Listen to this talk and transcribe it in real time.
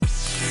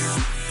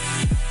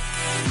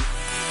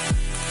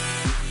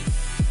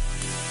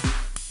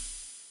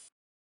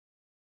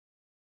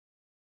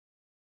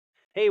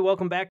Hey,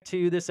 welcome back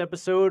to this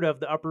episode of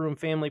the Upper Room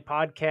Family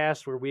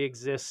Podcast, where we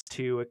exist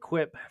to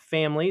equip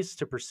families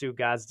to pursue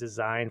God's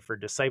design for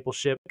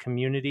discipleship,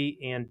 community,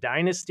 and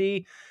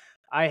dynasty.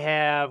 I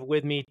have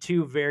with me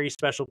two very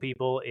special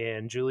people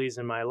in Julie's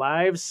and my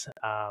lives,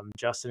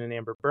 Justin and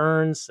Amber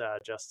Burns.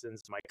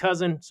 Justin's my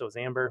cousin, so is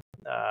Amber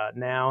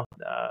now,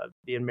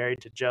 being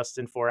married to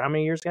Justin for how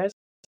many years, guys?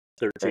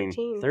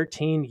 13.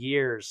 13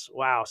 years.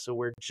 Wow. So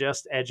we're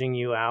just edging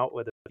you out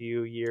with a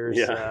few years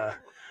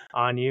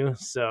on you.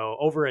 So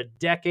over a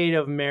decade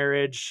of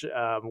marriage,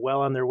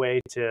 well on their way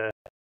to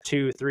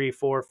 2, 3,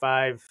 4,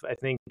 5. I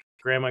think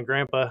Grandma and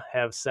Grandpa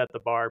have set the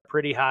bar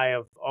pretty high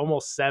of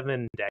almost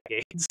 7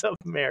 decades of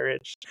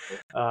marriage.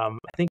 I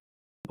think,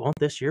 won't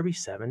this year be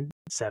 70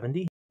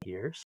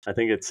 years? I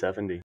think it's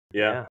 70.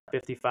 Yeah.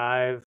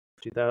 55,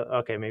 2000.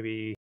 Okay,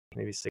 maybe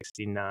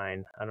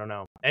 69. I don't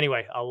know.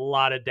 Anyway, a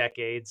lot of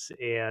decades.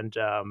 And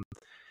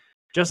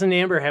Justin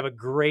and Amber have a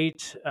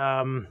great,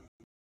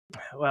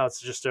 it's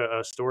just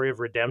a story of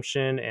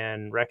redemption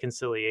and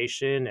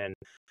reconciliation. And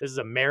this is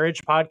a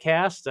marriage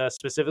podcast,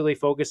 specifically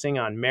focusing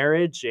on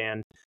marriage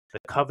and the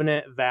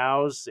covenant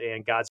vows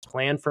and God's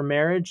plan for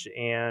marriage.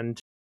 And,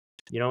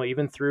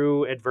 even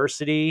through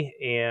adversity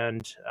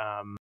and,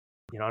 I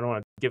don't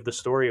want to give the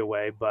story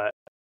away, but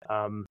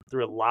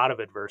through a lot of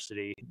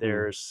adversity,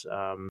 there's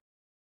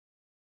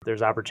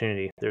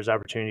opportunity. There's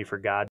opportunity for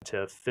God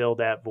to fill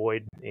that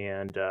void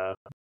and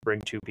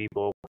bring two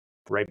people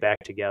right back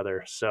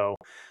together. So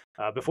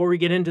before we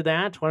get into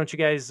that, why don't you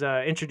guys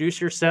introduce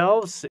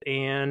yourselves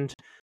and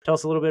tell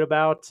us a little bit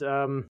about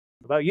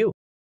you?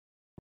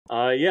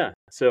 Yeah.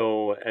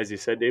 So as you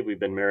said, Dave, we've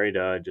been married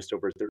just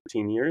over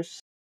 13 years.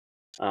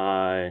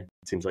 It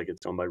seems like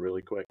it's gone by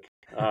really quick.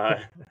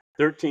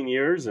 13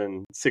 years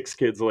and 6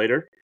 kids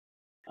later.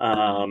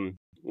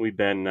 We've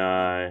been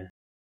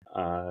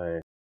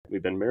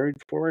married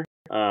for.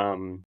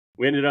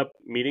 We ended up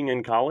meeting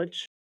in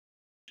college.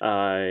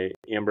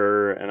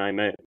 Amber and I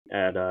met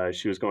at,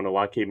 she was going to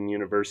Lock Haven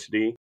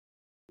University,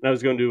 and I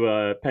was going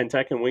to Penn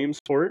Tech in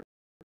Williamsport.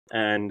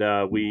 And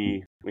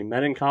we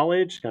met in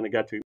college, kind of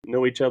got to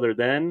know each other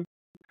then.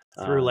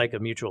 Through like a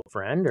mutual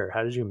friend, or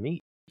how did you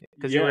meet?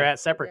 Because you were at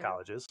separate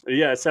colleges.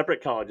 Yeah,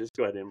 separate colleges.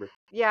 Go ahead, Amber.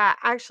 Yeah,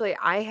 actually,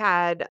 I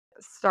had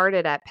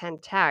started at Penn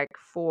Tech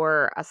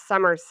for a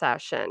summer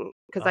session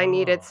because I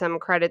needed some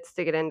credits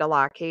to get into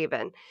Lock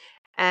Haven.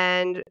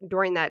 And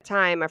during that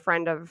time, a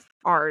friend of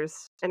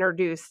ours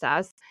introduced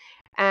us,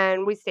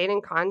 and we stayed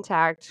in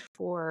contact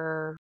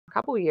for a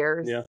couple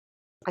years. Yeah.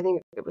 I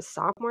think it was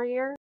sophomore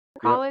year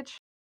of college.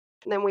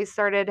 And then we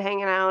started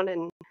hanging out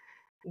and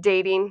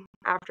dating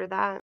after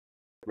that.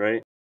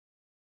 Right.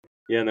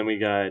 Yeah, and then we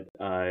got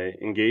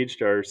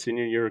engaged our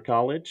senior year of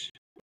college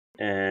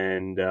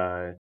and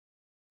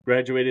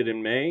graduated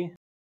in May,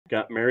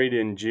 got married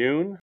in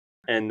June,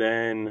 and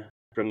then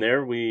from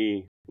there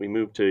we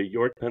moved to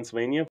York,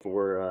 Pennsylvania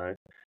for a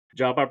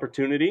job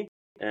opportunity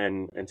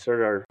and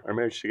started our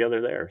marriage together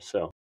there.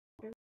 So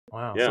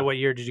wow. Yeah. So what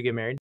year did you get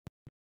married?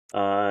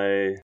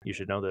 You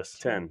should know this.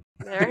 10.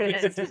 There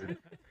it is.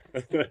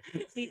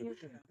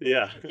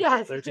 Yeah.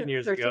 Yes. 13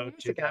 years ago,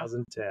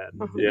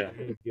 2010.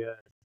 Yeah.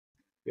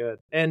 Good.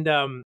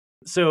 And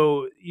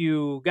so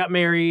you got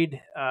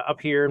married up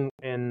here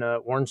in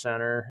Warren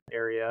Center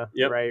area,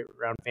 right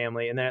around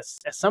family, and then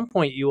at some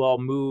point you all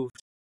moved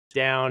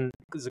down.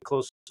 Was it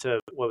close to,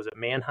 what was it,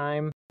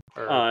 Mannheim?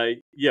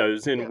 Yeah, it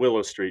was in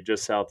Willow Street,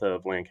 just south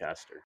of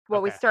Lancaster.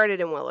 Well, we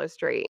started in Willow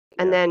Street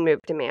and then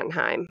moved to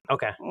Mannheim.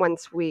 Okay.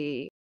 Once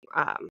we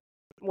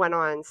went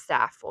on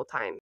staff full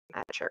time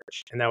at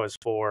church. And that was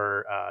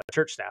for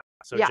church staff.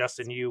 So Yes.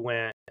 Justin, you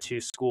went to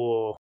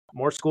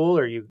more school,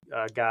 or you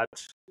got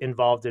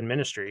involved in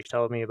ministry?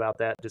 Tell me about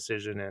that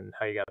decision and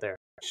how you got there.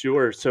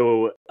 Sure.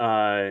 So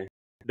that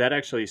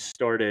actually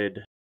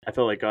started, I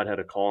felt like God had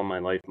a call in my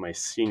life my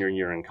senior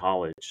year in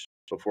college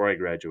before I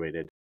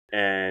graduated.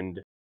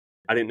 And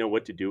I didn't know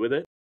what to do with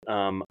it.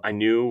 I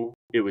knew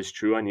it was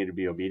true. I needed to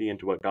be obedient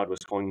to what God was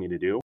calling me to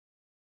do.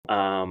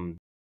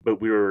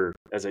 But we were,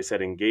 as I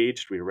said,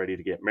 engaged. We were ready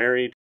to get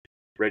married,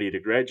 ready to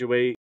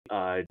graduate,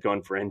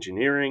 gone for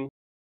engineering.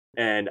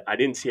 And I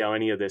didn't see how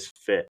any of this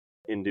fit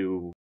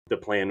into the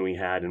plan we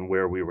had and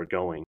where we were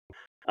going.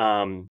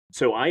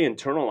 So I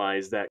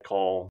internalized that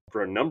call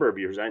for a number of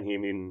years. I hadn't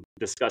even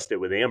discussed it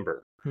with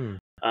Amber.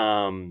 And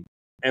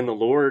the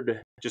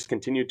Lord just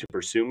continued to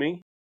pursue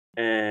me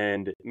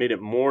and made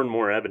it more and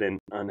more evident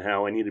on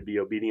how I needed to be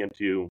obedient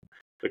to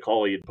the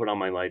call He had put on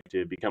my life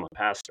to become a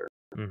pastor.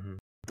 Mm-hmm.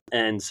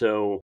 And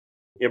so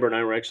Amber and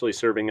I were actually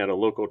serving at a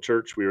local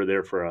church. We were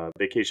there for a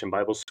vacation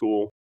Bible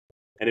school.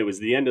 And it was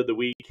the end of the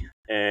week,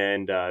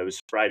 and it was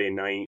Friday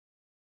night.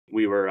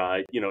 We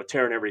were,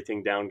 tearing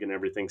everything down, getting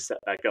everything set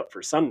back up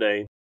for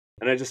Sunday.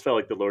 And I just felt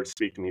like the Lord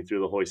speak to me through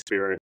the Holy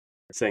Spirit,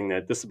 saying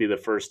that this will be the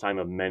first time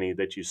of many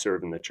that you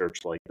serve in the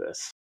church like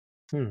this.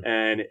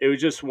 And it was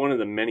just one of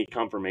the many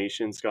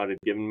confirmations God had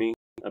given me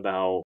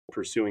about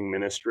pursuing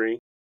ministry.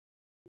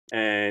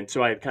 And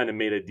so I had kind of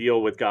made a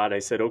deal with God. I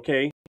said,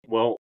 okay,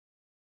 well,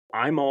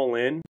 I'm all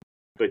in.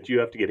 but you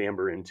have to get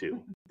Amber in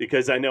too,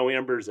 because I know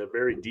Amber is a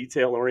very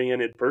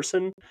detail-oriented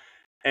person,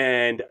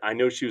 and I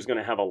know she was going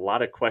to have a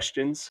lot of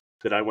questions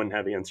that I wouldn't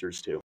have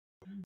answers to.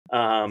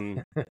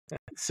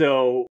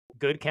 So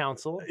Good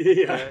counsel.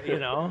 yeah, You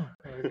know,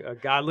 a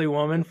godly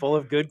woman full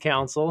of good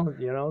counsel,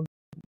 you know,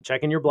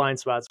 checking your blind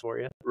spots for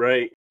you.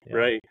 right, Yeah.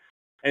 right.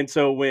 And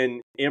so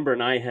when Amber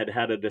and I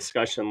had a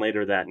discussion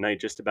later that night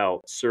just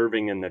about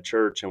serving in the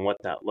church and what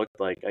that looked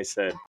like, I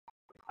said,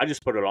 I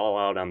just put it all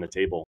out on the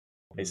table.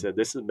 I said,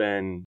 this has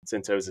been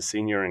since I was a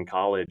senior in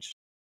college.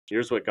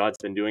 Here's what God's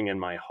been doing in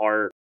my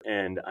heart,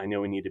 and I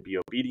know we need to be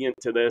obedient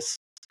to this.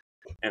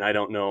 And I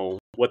don't know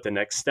what the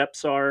next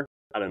steps are.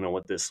 I don't know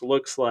what this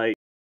looks like,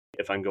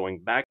 if I'm going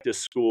back to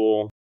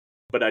school,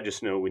 but I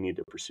just know we need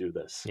to pursue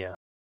this. Yeah.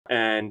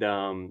 And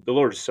the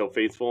Lord is so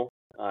faithful.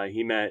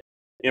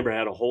 Amber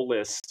had a whole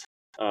list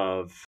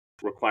of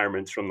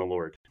requirements from the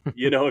Lord.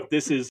 You know, if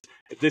this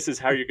is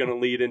how you're going to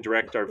lead and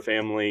direct our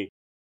family,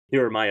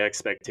 here are my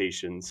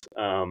expectations.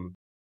 And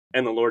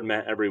the Lord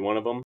met every one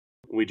of them.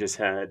 We just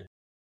had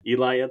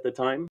Eli at the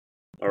time,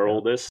 our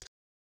oldest,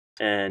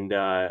 and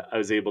I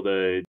was able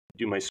to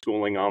do my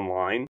schooling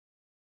online,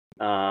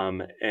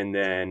 and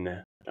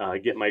then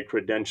get my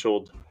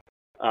credentials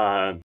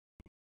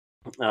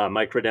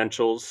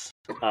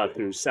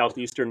through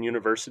Southeastern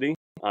University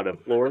out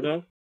of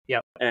Florida.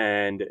 Yep.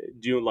 And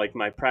do like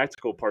my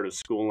practical part of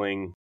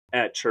schooling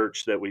at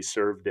church that we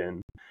served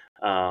in.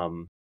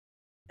 And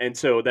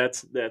so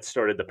that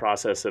started the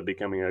process of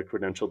becoming a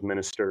credentialed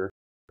minister,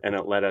 and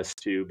it led us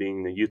to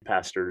being the youth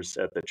pastors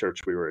at the church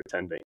we were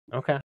attending.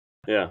 Okay.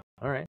 Yeah.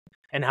 All right.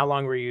 And how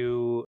long were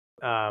you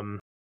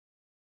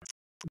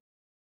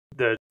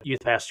the youth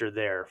pastor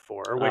there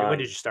for? Or when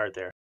did you start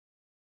there?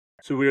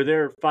 So we were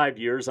there 5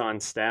 years on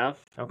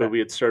staff, Okay. but we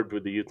had served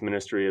with the youth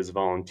ministry as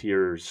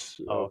volunteers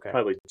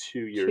probably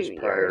 2 years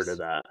prior to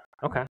that.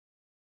 Okay.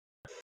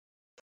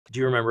 Do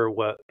you remember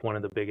what one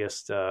of the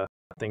biggest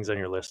things on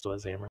your list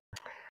was, Amber?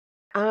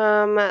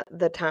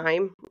 The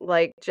time,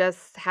 like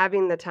just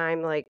having the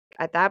time, like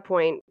at that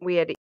point we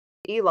had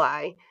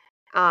Eli.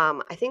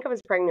 I think I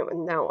was pregnant with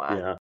Noah.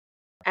 Yeah.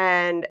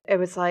 And it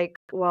was like,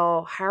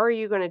 well, how are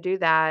you going to do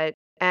that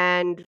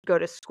and go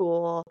to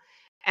school?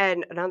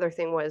 And another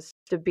thing was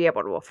to be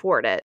able to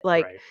afford it.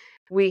 Like, Right.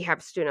 we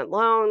have student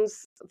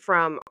loans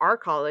from our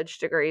college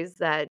degrees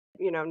that,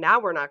 now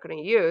we're not going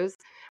to use.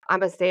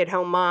 I'm a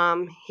stay-at-home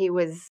mom. He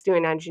was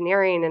doing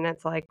engineering, and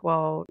it's like,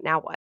 well, now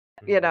what?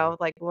 Mhm.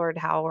 Like, Lord,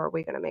 how are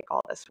we going to make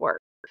all this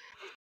work?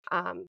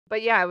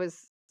 But yeah,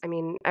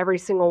 every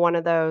single one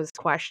of those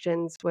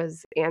questions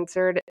was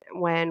answered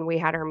when we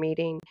had our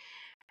meeting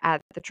at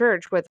the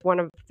church with one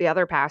of the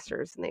other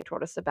pastors, and they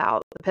told us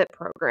about the PIT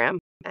program,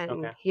 and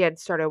Okay. he had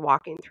started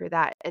walking through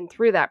that. And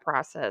through that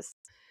process,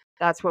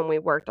 that's when we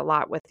worked a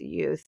lot with the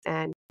youth,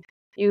 and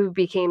you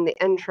became the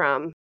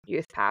interim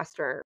youth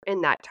pastor in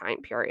that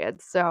time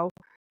period. So,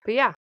 but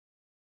yeah.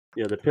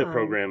 Yeah, the PIT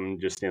program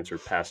just stands for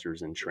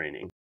Pastors in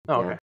Training.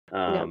 Oh, okay.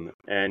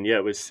 And yeah,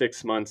 it was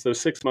 6 months. Those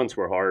 6 months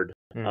were hard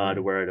to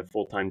where I had a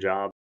full-time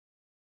job,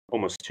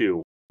 almost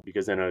 2,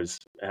 because then I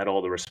had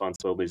all the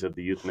responsibilities of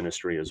the youth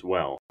ministry as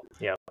well.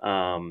 Yeah.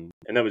 And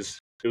it was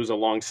a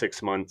long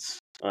 6 months.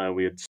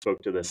 We had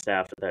spoke to the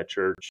staff at that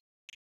church,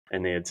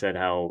 and they had said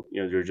how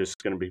they're just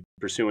going to be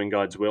pursuing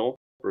God's will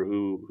for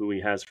who He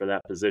has for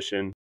that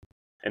position.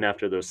 And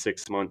after those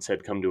 6 months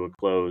had come to a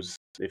close,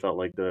 they felt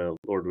like the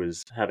Lord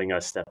was having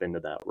us step into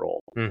that role.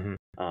 Mm-hmm.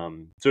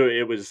 So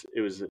it was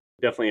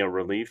definitely a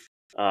relief.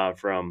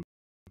 It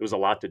was a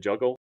lot to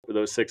juggle for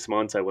those 6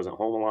 months. I wasn't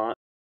home a lot.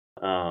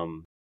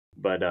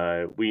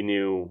 But we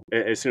knew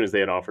as soon as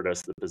they had offered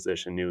us the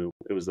position, knew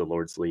it was the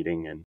Lord's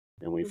leading, and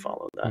we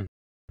followed that.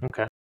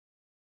 Okay.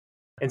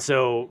 And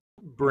so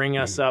bring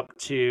us up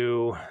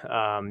to,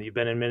 you've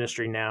been in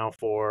ministry now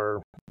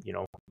for,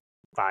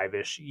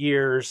 5-ish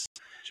years.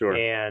 Sure.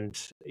 And,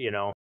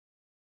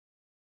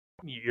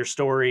 your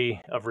story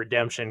of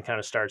redemption kind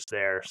of starts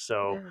there.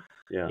 So,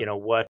 Yeah.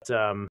 what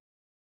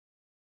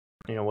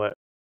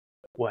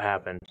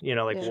happened?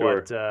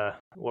 Sure.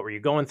 What were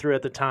you going through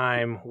at the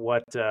time?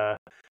 What, there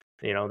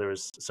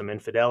was some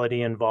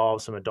infidelity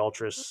involved, some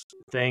adulterous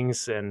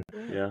things, and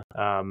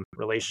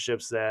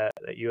relationships that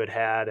you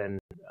had, and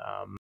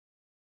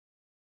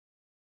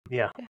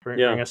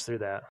bring us through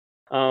that.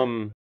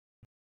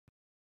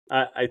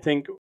 I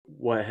think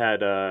what had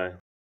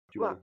do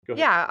you want to go ahead?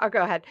 Yeah, I'll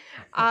go ahead.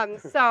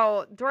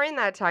 So during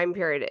that time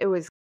period, it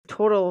was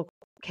total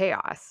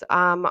chaos.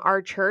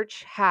 Our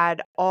church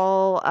had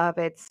all of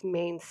its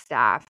main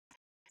staff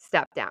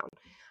step down.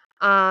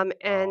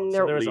 And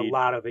so there was a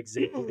lot of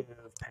executive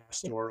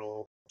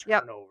pastoral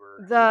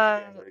turnover.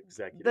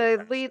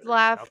 The lead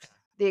left,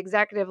 the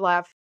executive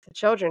left, the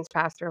children's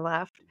pastor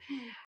left,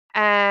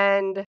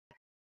 and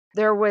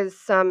there was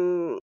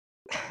some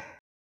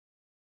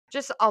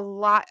just a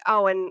lot.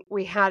 Oh, and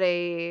we had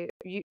a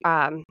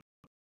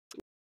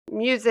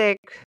music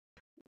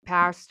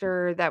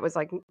pastor that was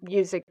like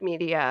music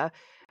media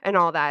and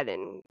all that,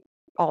 and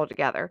all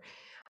together.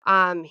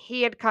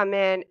 He had come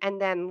in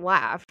and then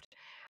left.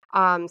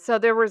 So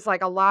there was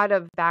like a lot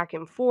of back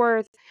and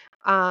forth.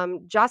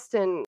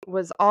 Justin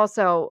was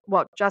also,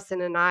 well,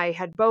 Justin and I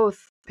had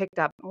both picked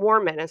up more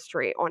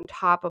ministry on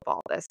top of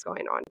all this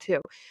going on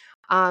too.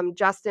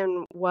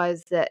 Justin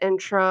was the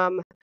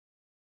interim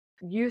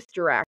youth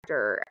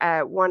director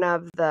at one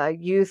of the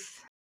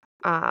youth.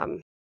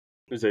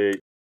 There's a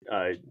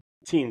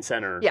teen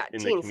center Yeah, in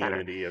teen the center.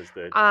 community as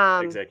the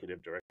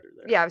executive director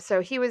there. Yeah,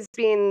 so he was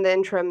being the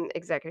interim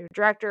executive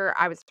director.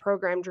 I was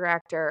program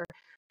director,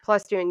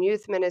 plus doing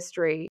youth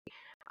ministry.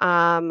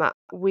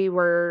 We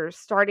were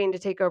starting to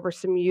take over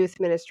some youth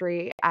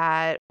ministry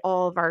at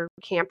all of our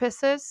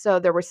campuses. So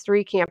there was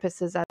 3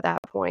 campuses at that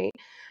point.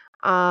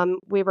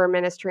 We were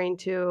ministering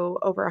to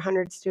over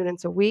 100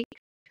 students a week.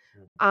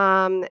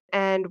 And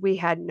we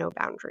had no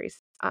boundaries.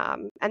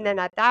 And then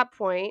at that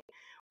point,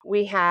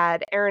 we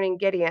had Aaron and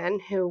Gideon,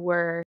 who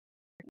were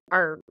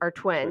our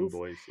Twin twins.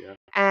 boys, yeah.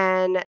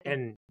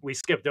 And we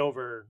skipped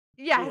over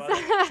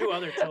yes. two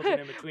other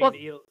children in between, Well,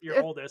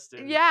 your oldest.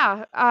 And...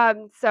 Yeah.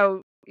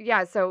 So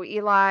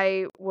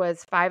Eli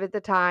was 5 at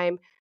the time.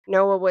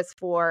 Noah was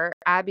 4.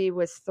 Abby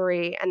was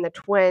 3, and the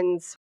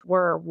twins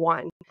were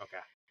 1. Okay.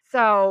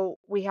 So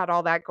we had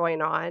all that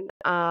going on.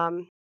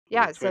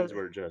 Yeah. The twins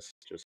were just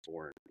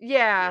born.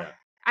 Yeah.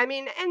 I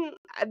mean, and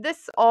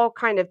this all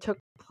kind of took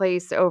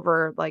place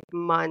over like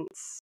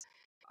months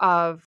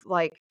of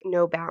like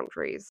no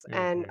boundaries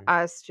and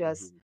us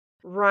just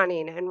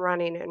running and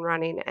running and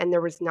running, and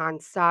there was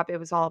nonstop. It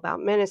was all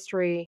about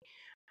ministry.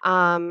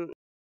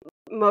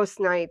 Most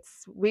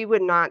nights we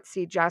would not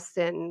see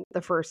Justin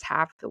the first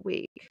half of the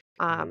week.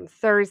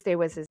 Thursday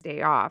was his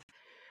day off,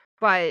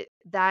 but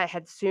that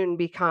had soon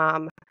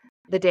become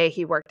the day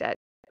he worked at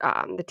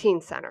the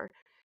teen center.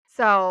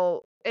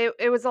 So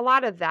it was a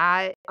lot of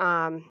that.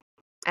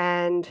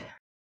 And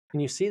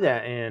you see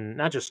that in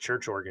not just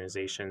church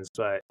organizations,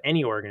 but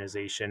any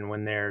organization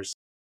when there's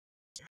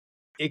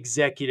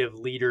executive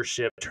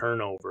leadership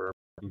turnover,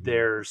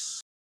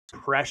 there's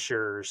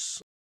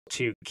pressures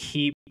to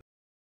keep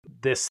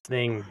this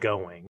thing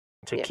going,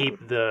 to keep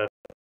the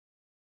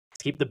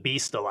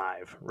beast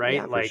alive, right?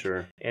 Yeah, like, for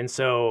sure. And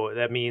so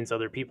that means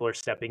other people are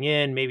stepping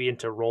in, maybe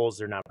into roles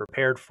they're not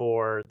prepared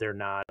for. They're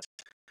not,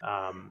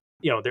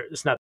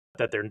 it's not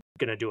that they're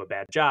going to do a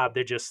bad job.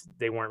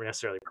 They weren't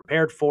necessarily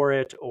prepared for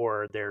it,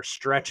 or they're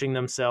stretching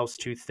themselves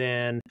too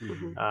thin.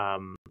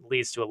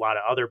 Leads to a lot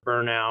of other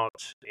burnout.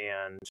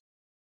 And,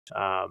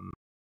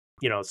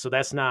 so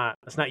that's not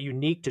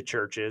unique to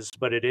churches,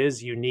 but it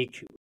is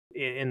unique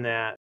in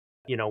that,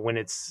 when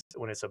it's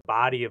a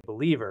body of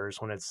believers,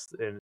 when it's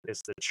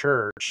the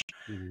church,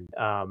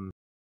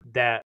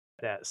 that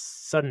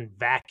sudden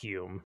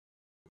vacuum,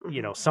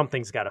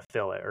 something's got to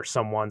fill it, or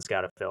someone's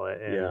got to fill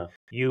it. And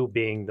you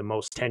being the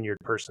most tenured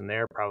person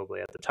there probably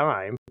at the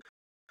time,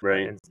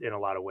 right, in a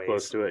lot of ways,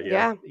 close to it,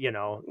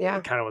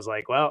 it kind of was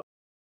like, well,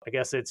 I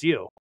guess it's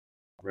you,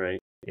 right,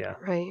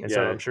 right. And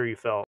so I'm sure you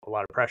felt a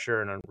lot of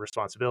pressure and a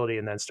responsibility,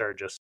 and then started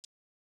just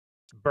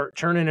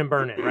churning and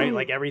burning, right?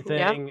 Like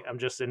everything, I'm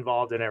just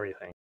involved in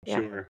everything.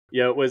 Sure.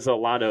 Yeah, it was a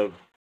lot of,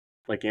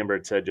 like Amber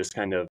had said, just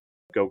kind of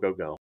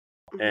go.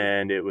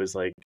 And it was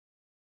like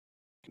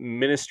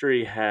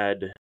ministry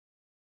had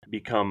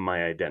become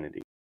my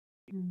identity,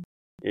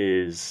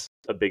 is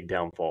a big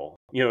downfall.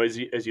 As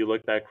you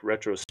look back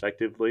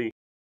retrospectively,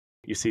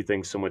 you see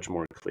things so much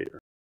more clear.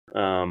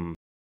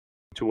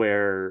 To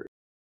where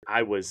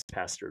I was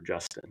Pastor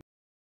Justin,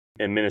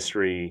 and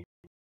ministry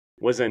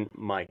wasn't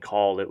my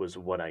call, it was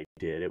what I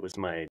did. It was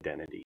my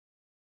identity.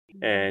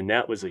 And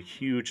that was a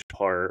huge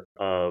part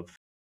of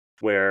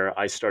where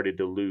I started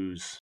to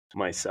lose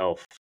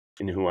myself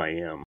in who I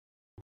am.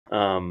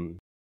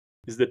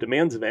 Because the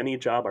demands of any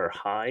job are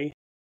high,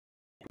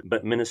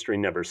 but ministry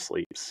never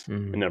sleeps.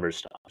 It never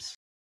stops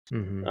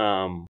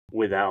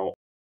without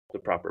the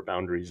proper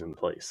boundaries in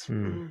place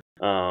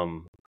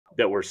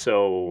that were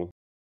so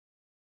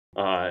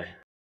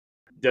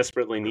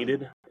desperately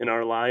needed in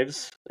our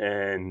lives.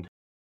 And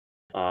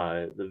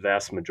the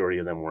vast majority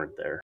of them weren't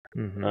there.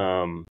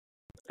 And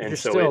you're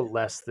so still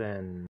less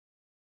than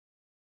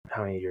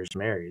how many years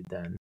married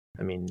then?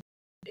 I mean,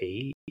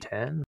 8,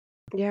 10?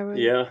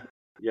 Yeah,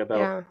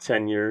 about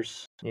 10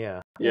 years. Yeah.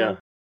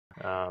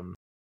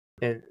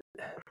 And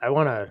I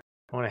want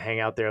to hang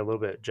out there a little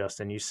bit,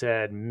 Justin. You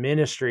said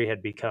ministry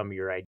had become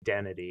your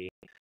identity.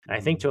 And I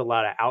think to a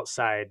lot of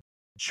outside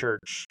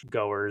church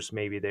goers,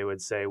 maybe they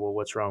would say, well,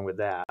 what's wrong with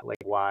that? Like,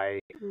 why?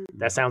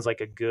 That sounds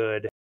like a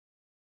good,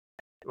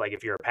 like,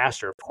 if you're a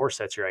pastor, of course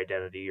that's your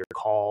identity. You're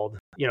called.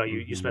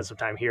 You spent some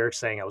time here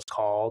saying I was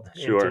called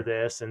into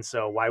this, and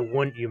so why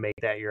wouldn't you make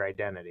that your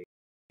identity?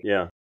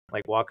 Yeah.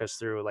 Like, walk us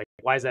through, like,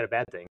 why is that a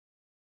bad thing?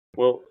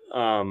 Well,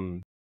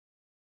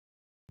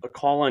 a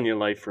call on your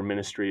life for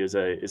ministry is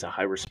a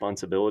high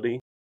responsibility,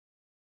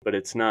 but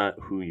it's not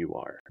who you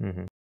are.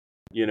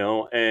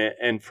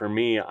 And for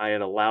me, I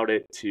had allowed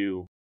it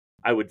to,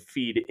 I would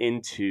feed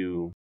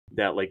into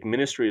that. Like,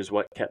 ministry is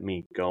what kept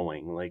me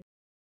going. Like,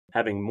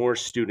 having more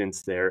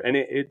students there, and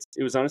it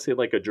was honestly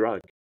like a drug,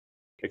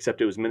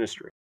 except it was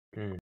ministry.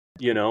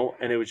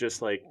 and it was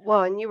just like,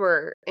 Well, and you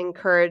were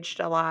encouraged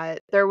a lot.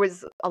 There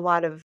was a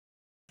lot of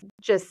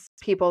just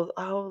people,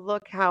 oh,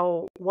 look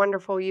how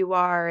wonderful you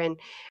are. And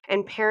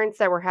parents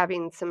that were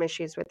having some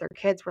issues with their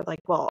kids were like,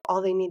 well,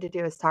 all they need to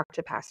do is talk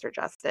to Pastor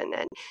Justin,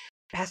 and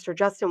Pastor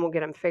Justin will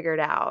get them figured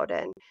out.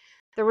 And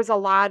there was a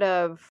lot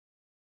of,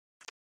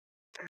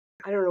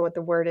 I don't know what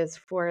the word is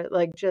for it,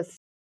 like just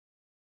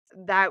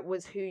that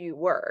was who you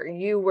were.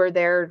 You were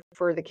there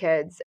for the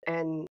kids,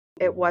 and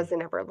it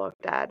wasn't ever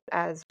looked at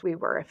as we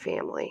were a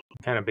family.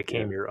 Kind of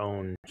became your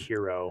own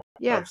hero,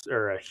 Yeah.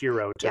 or a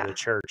hero to Yeah. the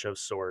church of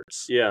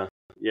sorts. yeah,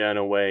 in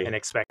a way. And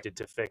expected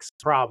to fix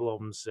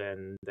problems,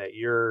 and that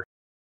you're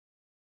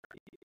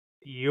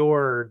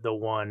the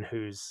one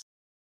who's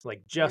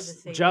like,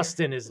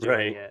 Justin is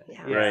doing Right. it.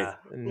 Yeah. Right.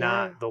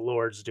 Not the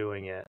Lord's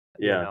doing it.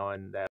 Yeah.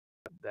 And that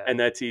And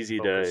that's easy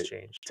focus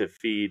changed. to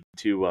feed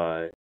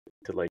to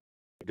like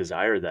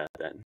desire that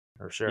then.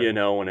 For sure.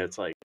 And it's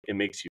like, it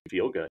makes you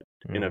feel good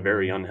in a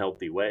very Mhm.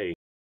 unhealthy way.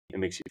 It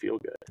makes you feel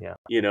good. Yeah.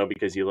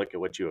 Because you look at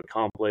what you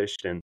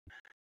accomplished, and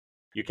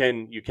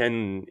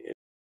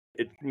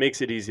it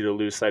makes it easy to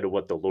lose sight of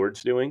what the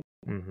Lord's doing,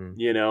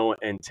 Mhm.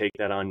 and take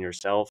that on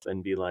yourself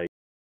and be like,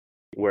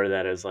 wear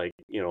that as like,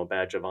 a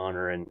badge of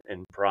honor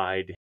and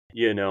pride,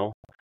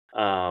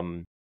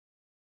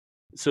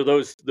 so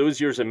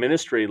those years of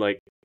ministry, like,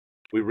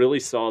 we really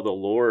saw the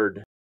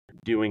Lord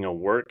doing a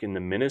work in the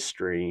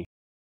ministry,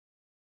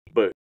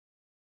 but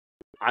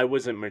I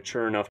wasn't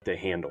mature enough to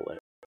handle it,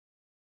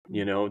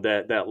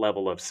 that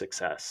level of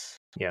success.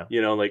 Yeah.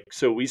 Like,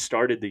 so we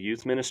started the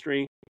youth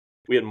ministry.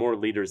 We had more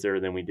leaders there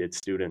than we did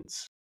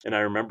students. And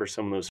I remember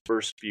some of those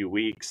first few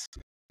weeks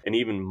and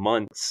even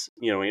months,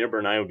 Amber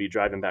and I would be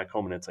driving back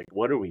home, and it's like,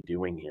 what are we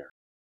doing here?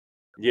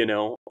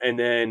 And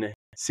then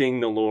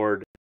seeing the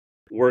Lord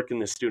work in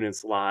the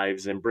students'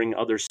 lives and bring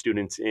other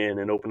students in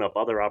and open up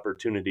other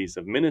opportunities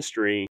of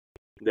ministry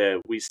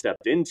that we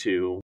stepped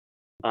into.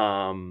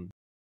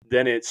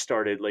 Then it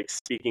started like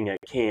speaking at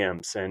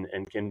camps and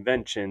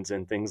conventions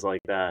and things like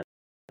that.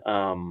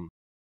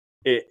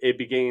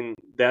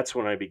 That's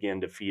when I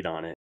began to feed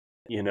on it,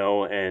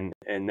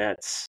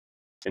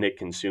 and it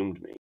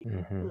consumed me.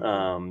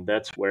 Mhm.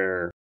 That's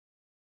where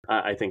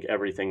I think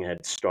everything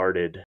had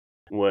started.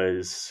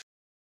 Was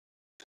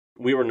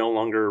we were no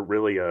longer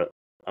really a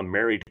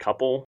married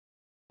couple.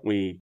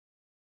 We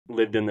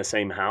lived in the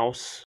same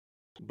house,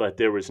 but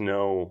there was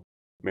no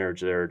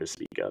marriage there to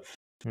speak of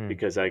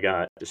because I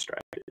got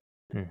distracted.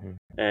 Mhm.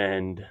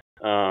 And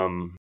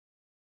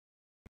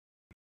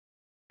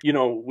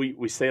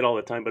we say it all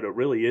the time, but it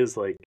really is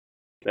like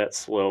that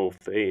slow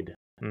fade.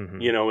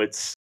 Mhm.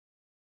 It's,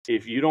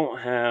 if you don't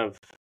have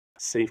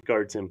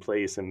safeguards in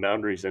place and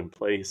boundaries in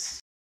place,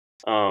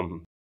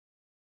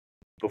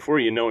 before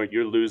you know it,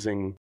 you're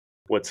losing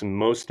what's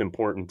most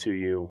important to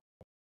you,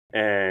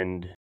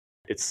 and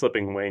it's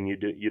slipping away, and you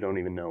don't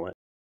even know it.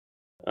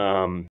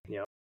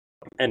 Yep.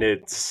 And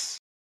it's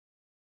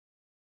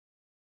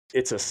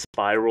a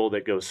spiral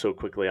that goes so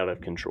quickly out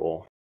of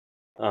control,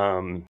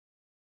 to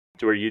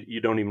where you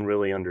don't even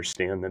really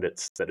understand that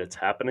it's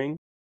happening,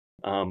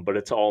 but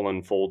it's all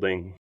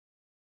unfolding,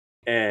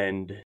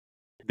 and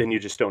then you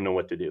just don't know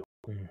what to do.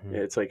 Mhm.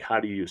 It's like, how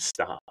do you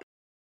stop?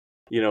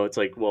 It's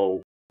like,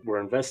 well, we're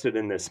invested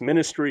in this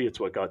ministry. It's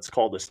what God's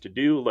called us to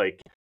do.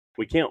 Like,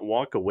 we can't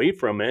walk away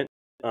from it.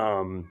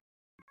 And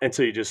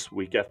so you just,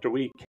 week after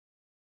week,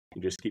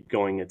 you just keep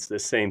going. It's the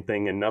same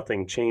thing, and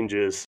nothing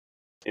changes.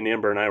 And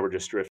Amber and I were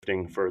just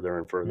drifting further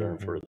and further and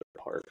further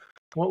apart.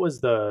 What was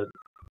the?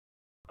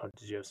 Oh,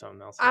 did you have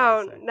something else?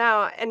 Oh,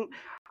 no. And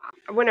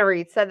whenever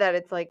you said that,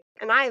 it's like,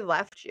 and I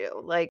left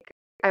you. Like,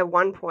 at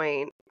one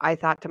point, I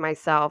thought to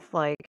myself,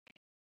 like,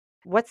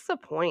 what's the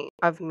point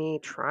of me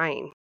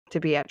trying to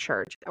be at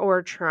church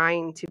or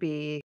trying to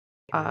be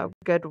a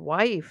good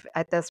wife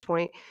at this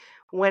point?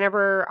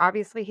 Whenever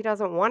obviously he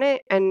doesn't want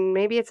it, and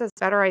maybe it's just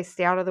better I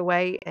stay out of the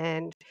way,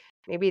 and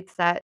maybe it's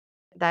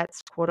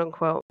that's quote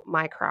unquote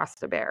my cross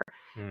to bear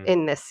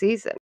in this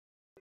season.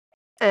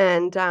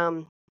 And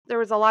there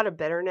was a lot of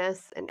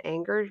bitterness and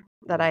anger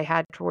that I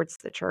had towards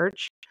the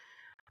church.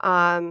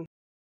 Um,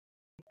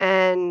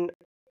 and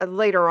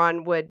later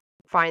on would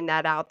find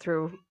that out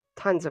through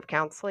tons of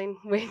counseling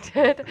we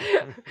did.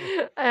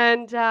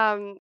 And,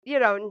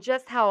 and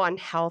just how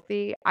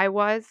unhealthy I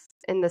was,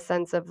 in the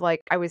sense of like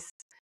I was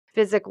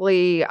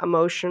physically,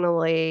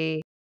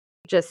 emotionally,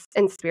 just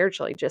and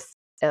spiritually just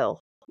ill.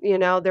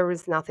 There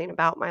was nothing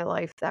about my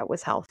life that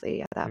was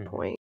healthy at that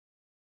point,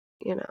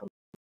 you know.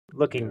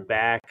 Looking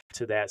back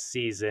to that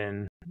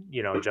season,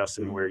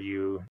 Justin, where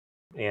you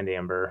and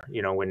Amber,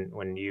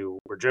 when you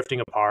were drifting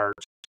apart,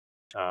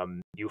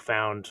 you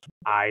found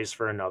eyes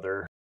for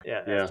another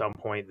at some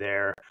point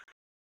there.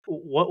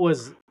 What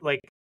was,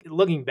 like,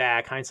 looking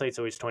back, hindsight's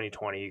always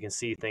 2020. You can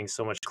see things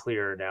so much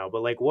clearer now.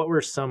 But like, what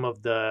were some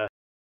of the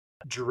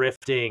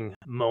drifting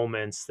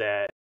moments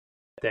that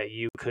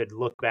you could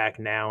look back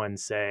now and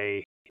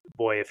say,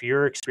 boy, if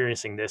you're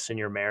experiencing this in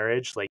your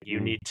marriage, like, you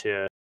need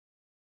to,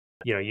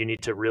 you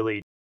need to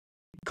really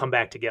come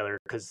back together,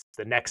 because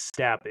the next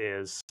step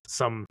is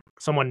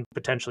someone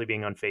potentially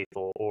being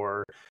unfaithful,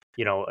 or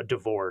a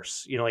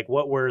divorce. Like,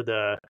 what were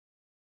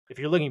if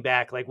you're looking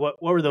back, like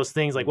what were those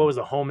things? Like, what was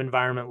the home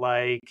environment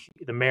like,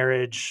 the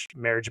marriage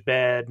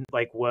bed,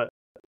 like what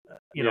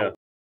Yeah.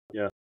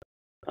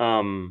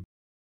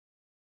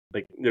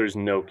 Like, there's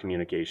no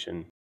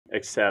communication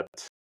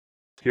except,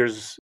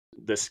 here's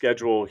the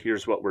schedule,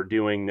 here's what we're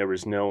doing. There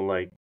was no,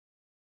 like,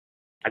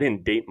 I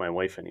didn't date my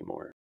wife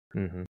anymore.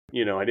 Mm-hmm.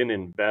 I didn't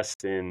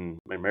invest in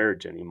my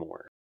marriage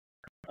anymore.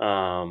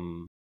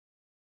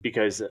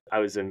 Because I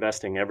was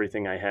investing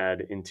everything I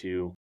had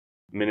into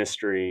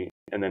ministry,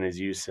 and then, as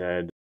you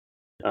said,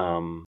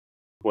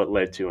 what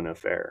led to an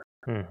affair.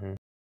 Mm-hmm.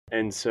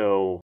 And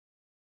so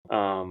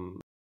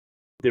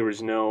there was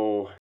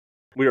so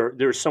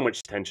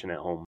much tension at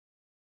home.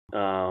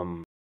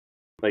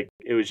 Like,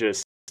 it was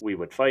just, we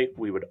would fight,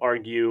 we would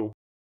argue,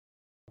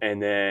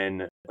 and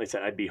then, like I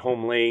said, I'd be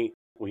home late.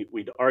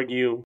 We'd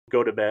argue,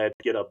 go to bed,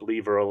 get up,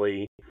 leave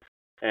early,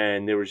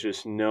 and there was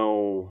just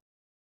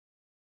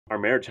our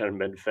marriage hadn't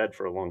been fed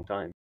for a long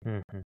time,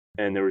 Mm-hmm.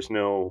 and there was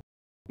no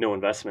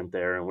investment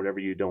there, and whatever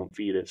you don't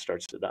feed, it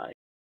starts to die.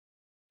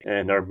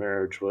 And our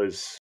marriage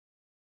was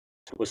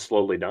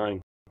slowly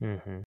dying.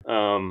 Mm-hmm.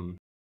 And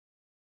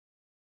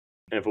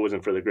if it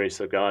wasn't for the grace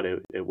of God,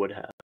 it would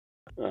have.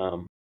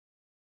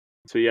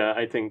 So yeah,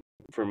 I think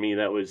for me,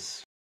 that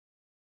was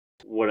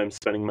what I'm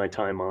spending my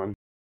time on,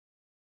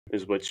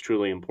 is what's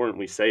truly important.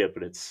 We say it,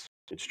 but it's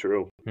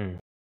true. Mm.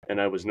 And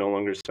I was no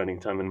longer spending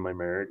time in my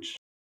marriage.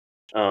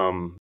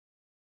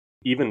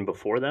 Even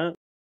before that,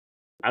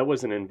 I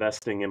wasn't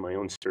investing in my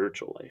own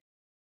spiritual life.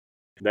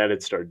 That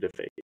had started to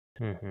fade.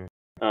 Mm-hmm.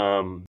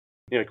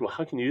 Like, well,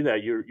 how can you do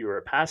that? You're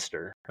a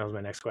pastor. That was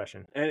my next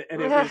question. And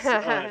it was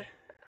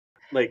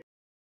like,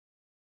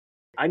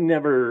 I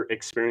never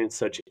experienced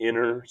such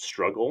inner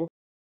struggle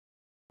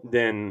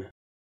than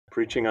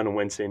preaching on a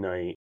Wednesday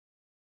night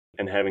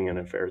and having an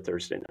affair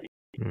Thursday night.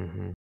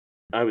 Mm-hmm.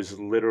 It was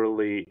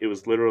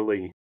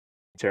literally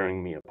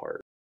tearing me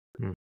apart.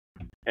 Mm.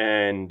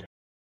 And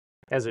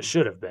as it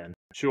should have been.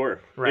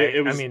 Sure. Right.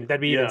 It was, I mean,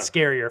 that'd be even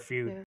scarier if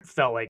you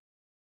felt like,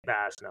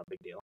 it's not a big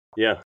deal.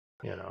 Yeah.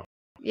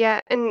 Yeah,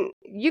 and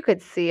you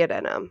could see it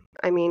in him.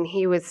 I mean,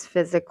 he was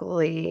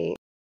physically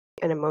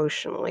and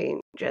emotionally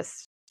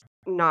just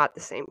not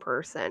the same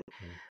person.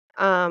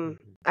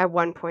 At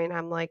one point,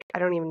 I'm like, I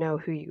don't even know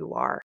who you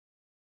are,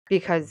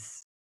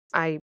 because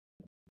I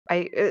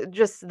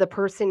just the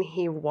person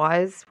he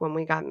was when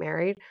we got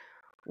married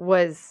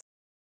was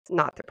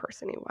not the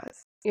person he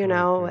was,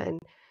 and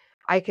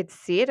I could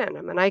see it in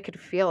him and I could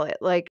feel it.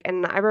 Like,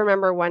 and I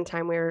remember one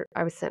time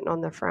I was sitting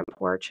on the front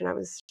porch and I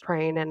was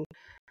praying and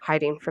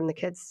hiding from the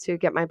kids to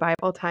get my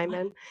Bible time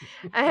in,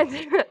 and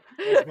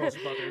as most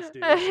mothers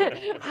do.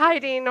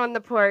 hiding on the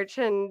porch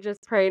and just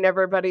praying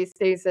everybody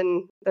stays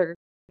in their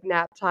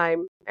nap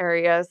time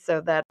area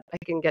so that I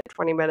can get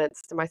 20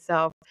 minutes to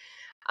myself.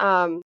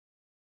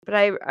 But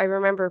I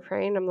remember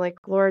praying, I'm like,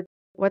 Lord,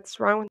 what's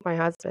wrong with my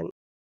husband?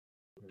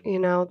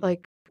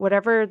 Like,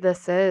 whatever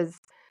this is,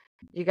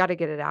 you got to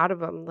get it out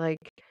of him. Like,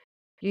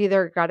 you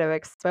either got to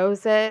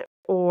expose it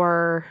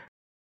or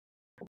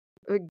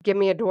give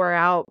me a door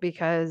out,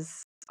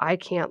 because I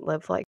can't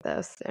live like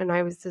this. And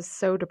I was just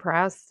so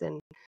depressed.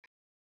 And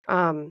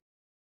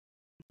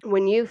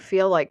when you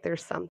feel like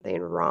there's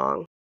something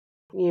wrong,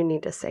 you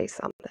need to say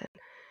something,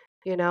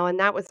 and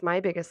that was my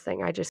biggest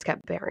thing. I just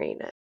kept burying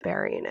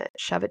it,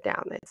 shove it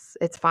down.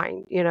 It's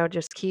fine,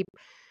 just keep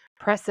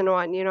pressing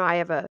on. I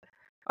have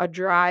a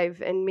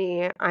drive in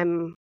me.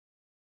 I'm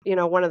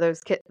one of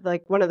those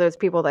like one of those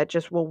people that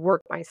just will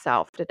work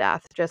myself to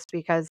death just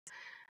because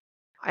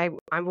I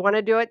want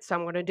to do it, so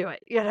I'm going to do it,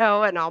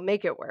 and I'll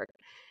make it work.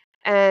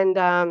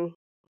 And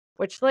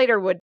which later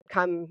would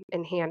come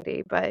in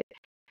handy, but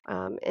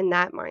in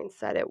that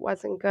mindset, it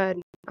wasn't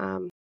good.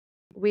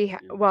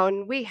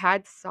 When we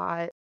had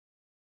sought,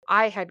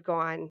 I had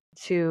gone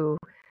to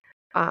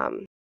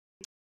one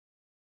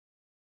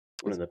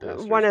of the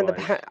pastors'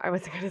 wives. I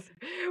was going to say,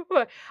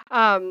 well,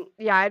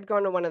 yeah, I'd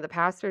gone to one of the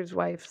pastor's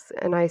wives,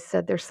 and I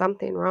said, "There's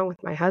something wrong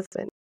with my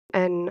husband,"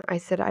 and I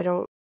said, "I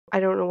don't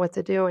know what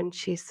to do," and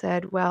she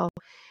said, "Well,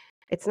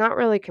 it's not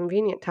really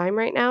convenient time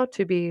right now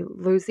to be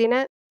losing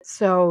it,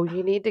 so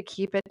you need to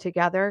keep it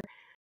together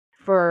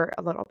for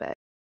a little bit,"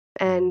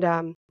 and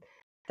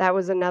that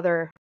was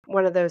another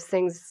one of those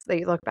things that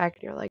you look back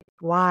and you're like,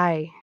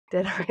 "Why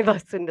did I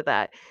listen to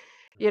that?"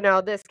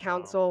 This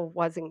counsel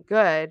wasn't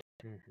good.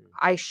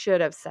 I should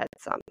have said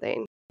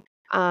something.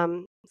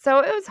 So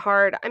it was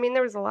hard. I mean,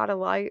 there was a lot of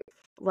life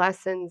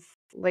lessons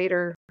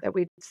later that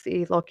we'd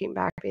see looking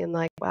back, being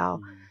like,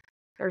 wow,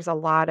 there's a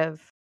lot of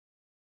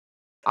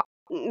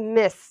we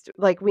missed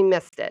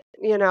it.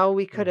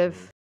 We could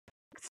have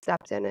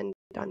stepped in and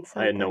done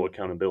something. I had no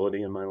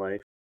accountability in my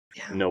life.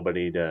 Yeah.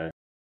 Nobody to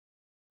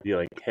be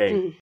like,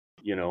 hey,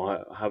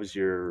 how's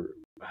your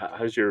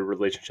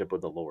relationship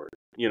with the Lord?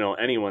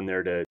 Anyone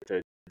there to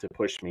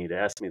push me, to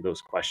ask me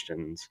those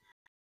questions.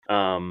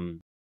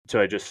 So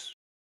I just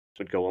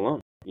would go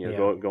alone,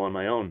 go on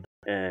my own.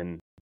 And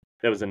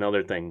that was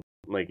another thing.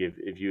 Like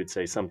if you would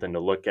say something to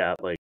look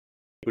at, like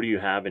who do you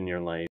have in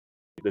your life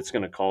that's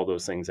going to call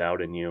those things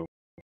out in you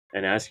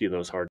and ask you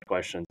those hard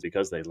questions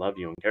because they love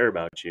you and care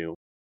about you,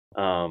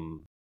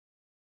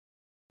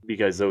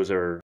 because those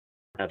are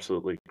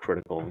absolutely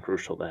critical and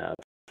crucial to have.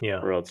 Yeah.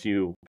 Or else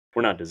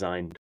we're not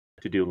designed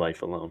to do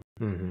life alone.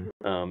 In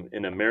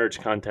a marriage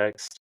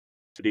context,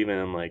 but even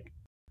in like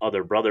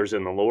other brothers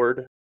in the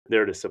Lord,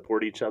 there to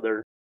support each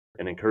other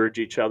and encourage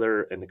each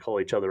other and to call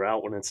each other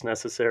out when it's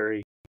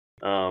necessary.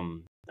 I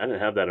didn't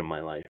have that in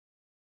my life.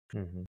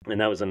 And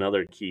that was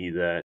another key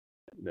that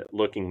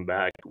looking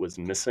back was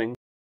missing,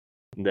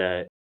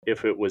 that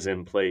if it was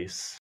in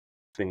place,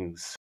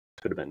 things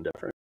could have been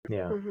different.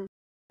 Yeah.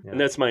 And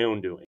that's my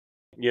own doing.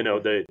 You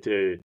know,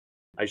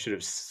 I should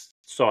have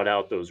sought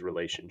out those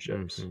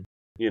relationships,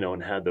 you know,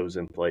 and had those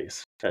in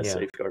place as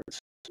safeguards.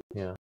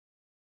 Yeah.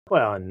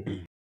 Well,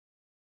 and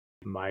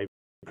my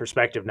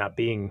perspective not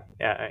being,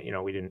 you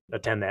know, we didn't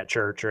attend that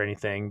church or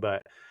anything,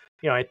 but,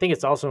 you know, I think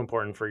it's also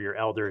important for your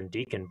elder and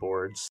deacon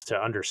boards to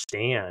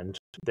understand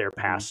their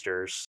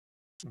pastors'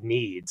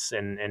 needs.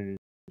 And,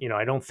 you know,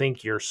 I don't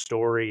think your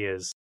story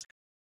is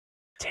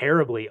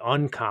terribly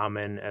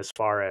uncommon as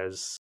far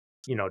as,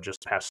 you know, just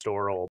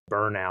pastoral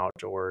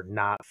burnout or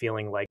not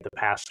feeling like the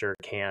pastor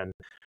can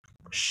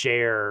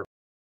share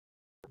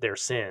their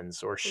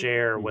sins or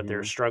share what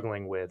they're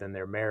struggling with in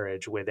their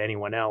marriage with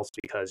anyone else,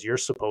 because you're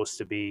supposed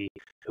to be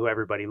who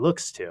everybody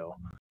looks to.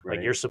 Right.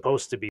 Like you're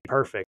supposed to be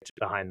perfect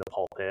behind the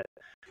pulpit.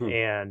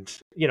 And,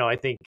 you know, I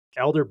think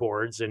elder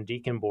boards and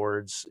deacon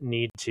boards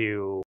need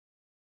to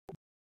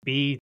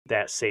be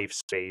that safe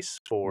space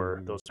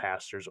for those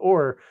pastors,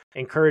 or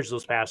encourage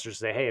those pastors to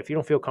say, hey, if you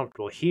don't feel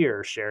comfortable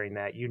here sharing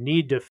that, you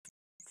need to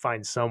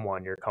find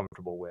someone you're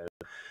comfortable with.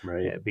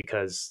 Right. Yeah,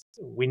 because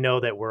we know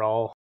that we're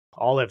all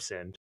have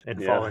sinned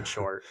and fallen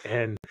short.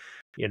 And,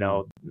 you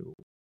know,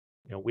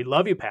 we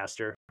love you,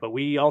 pastor, but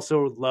we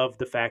also love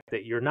the fact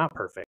that you're not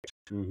perfect.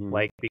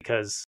 Like,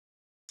 because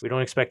we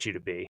don't expect you to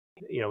be,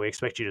 you know, we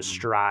expect you to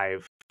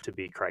strive to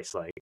be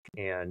Christ-like.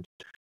 And,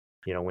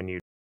 you know, when you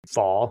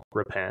fall,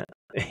 repent,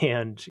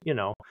 and, you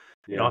know,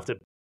 you don't have to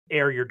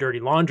air your dirty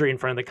laundry in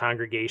front of the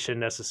congregation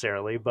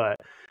necessarily, but,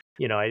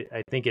 you know,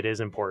 I think it is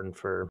important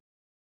for,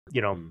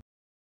 you know,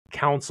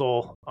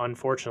 counsel,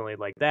 unfortunately,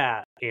 like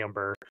that,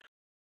 Amber,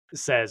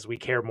 says we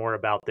care more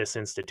about this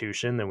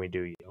institution than we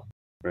do you.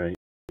 Right.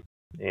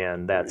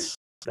 And that's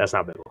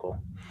not biblical.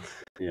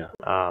 Yeah.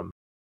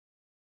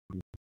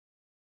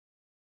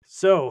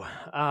 So,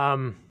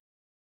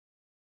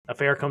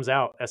 affair comes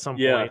out at some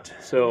point.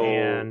 So,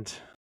 and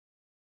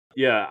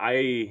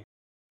I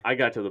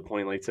got to the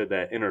point, like I said,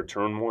 that inner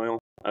turmoil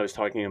I was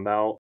talking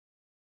about,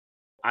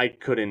 I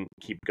couldn't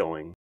keep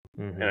going.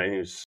 And I think it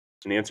was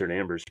an answer to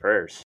Amber's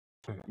prayers,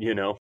 you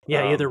know?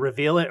 Yeah, either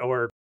reveal it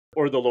or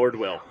the Lord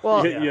will.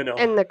 Well, you know?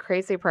 And the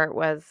crazy part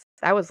was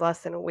that was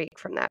less than a week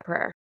from that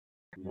prayer.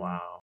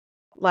 Wow.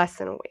 Less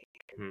than a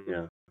week.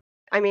 Yeah.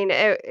 I mean,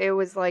 it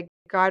was like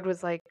God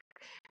was like,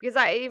 because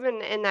I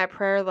even in that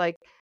prayer, like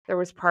there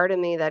was part of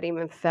me that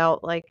even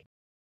felt like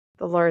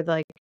the Lord,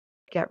 like,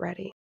 get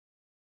ready.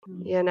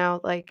 You know,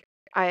 like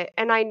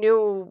I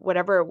knew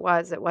whatever it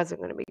wasn't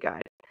going to be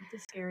good.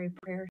 It's a scary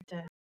prayer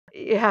to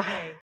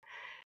pray.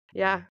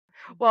 Yeah.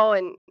 Well,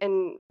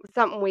 and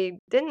something we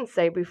didn't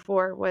say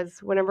before was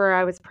whenever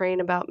I was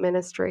praying about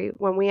ministry,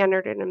 when we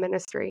entered into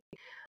ministry,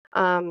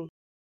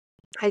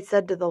 I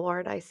said to the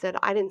Lord, I said,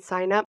 I didn't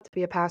sign up to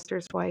be a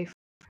pastor's wife.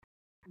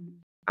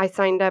 I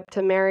signed up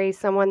to marry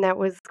someone that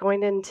was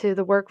going into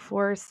the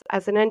workforce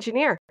as an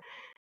engineer.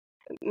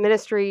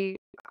 Ministry,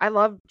 I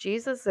love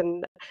Jesus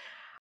and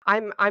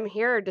I'm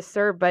here to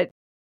serve, but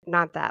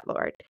not that,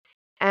 Lord.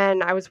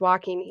 And I was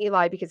walking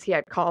Eli because he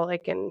had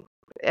colic and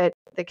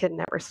the kid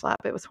never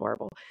slept. It was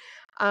horrible.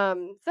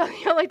 So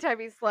the only time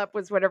he slept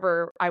was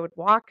whenever I would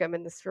walk him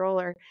in the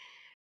stroller.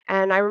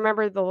 And I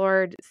remember the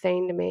Lord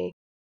saying to me,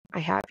 I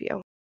have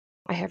you.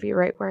 I have you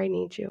right where I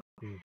need you.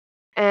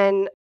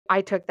 And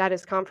I took that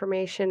as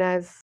confirmation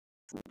as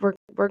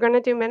we're going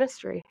to do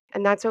ministry,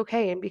 and that's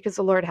okay. And because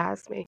the Lord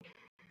has me.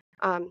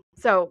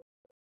 So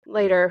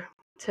later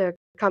to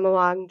come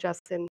along,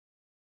 Justin.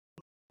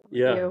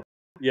 Yeah.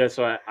 Yeah.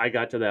 So I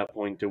got to that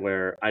point to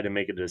where I had to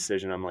make a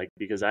decision. I'm like,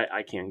 because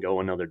I can't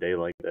go another day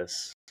like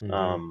this.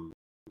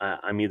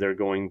 I'm either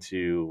going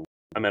to,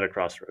 I'm at a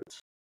crossroads.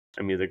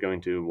 I'm either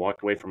going to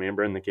walk away from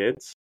Amber and the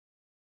kids,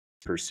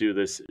 pursue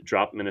this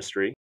drop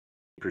ministry,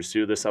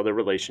 pursue this other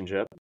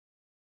relationship,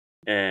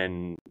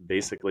 and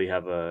basically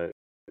have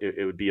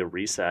it would be a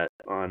reset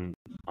on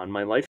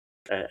my life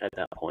at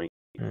that point.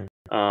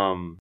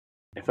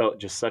 I felt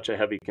just such a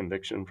heavy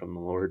conviction from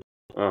the Lord.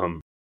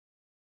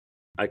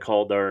 I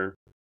called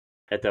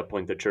at that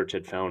point the church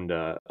had found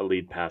a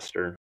lead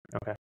pastor.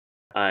 Okay.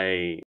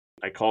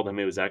 I called him.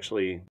 It was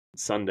actually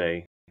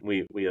Sunday.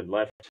 We had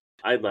left.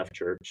 I had left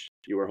church.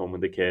 You were home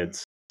with the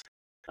kids.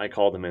 I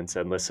called him and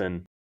said,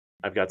 listen,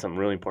 I've got something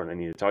really important I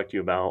need to talk to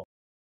you about.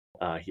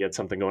 He had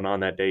something going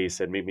on that day. He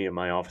said, meet me at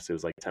my office. It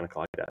was like 10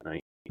 o'clock that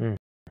night.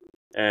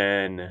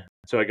 And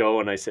so I go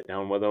and I sit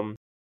down with him.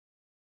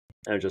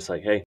 I was just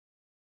like, hey,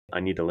 I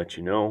need to let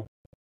you know,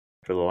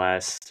 for the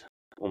last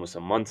almost a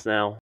month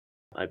now,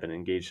 I've been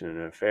engaged in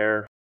an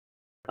affair.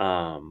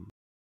 I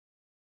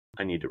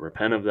need to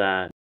repent of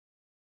that.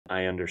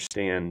 I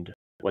understand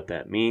what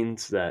that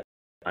means, that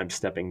I'm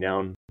stepping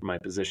down from my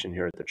position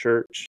here at the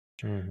church.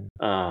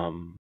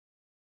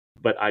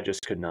 But I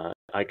just could not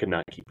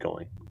keep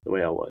going the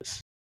way I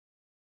was.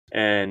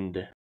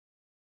 And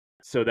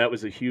so that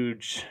was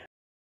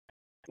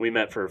we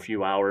met for a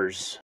few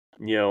hours,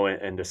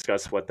 and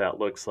discussed what that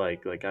looks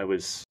like. Like, I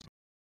was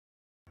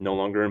no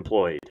longer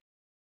employed.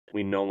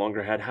 We no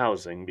longer had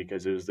housing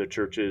because it was the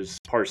church's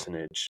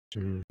parsonage.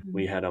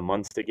 We had a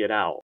month to get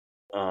out.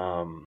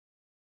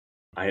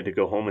 I had to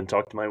go home and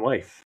talk to my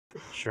wife.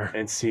 Sure.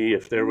 And see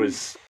if there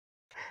was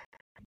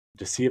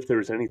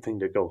anything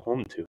to go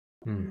home to.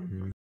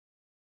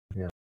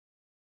 Yeah.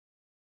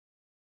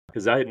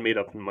 Because I had made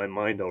up in my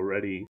mind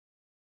already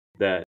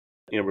that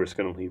Amber was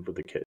going to leave with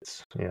the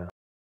kids. Yeah.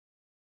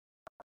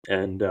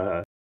 And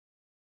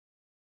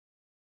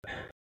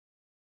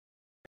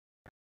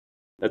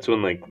that's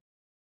when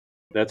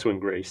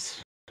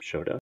Grace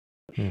showed up.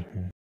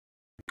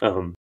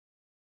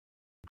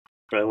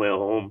 I went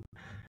home.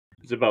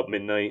 It was about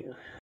midnight,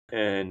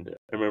 and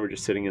I remember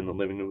just sitting in the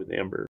living room with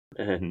Amber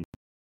and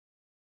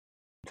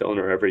telling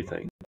her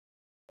everything.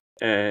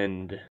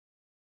 And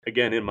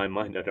again, in my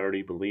mind, I'd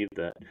already believed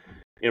that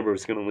Amber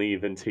was going to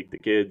leave and take the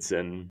kids,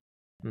 and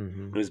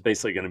it was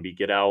basically going to be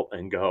get out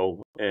and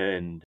go,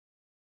 and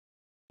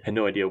had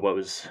no idea what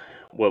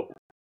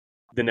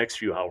the next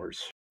few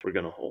hours were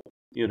going to hold,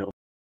 Yeah.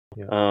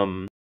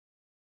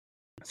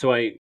 So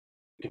I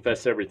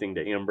confessed everything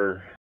to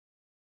Amber.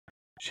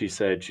 She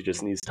said she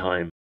just needs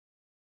time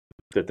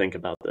to think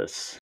about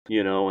this,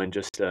 and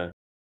just to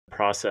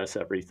process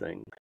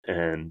everything.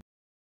 And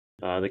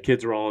the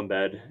kids were all in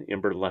bed.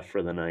 Amber left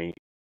for the night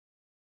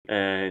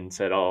and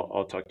said,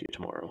 I'll talk to you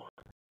tomorrow.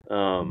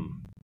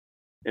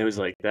 It was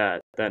like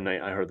that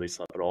night I hardly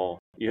slept at all.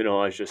 I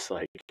was just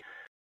like,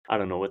 I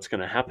don't know what's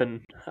going to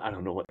happen. I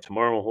don't know what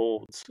tomorrow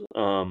holds.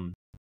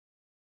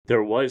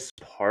 There was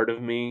part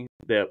of me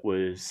that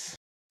was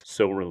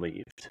so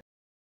relieved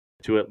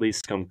to at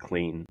least come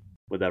clean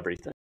with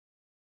everything.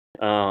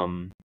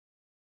 And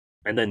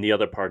then the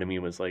other part of me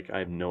was like, I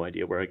have no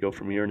idea where I go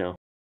from here now.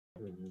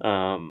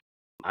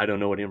 I don't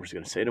know what Amber's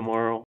going to say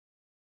tomorrow.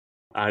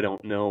 I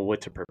don't know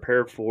what to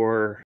prepare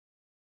for.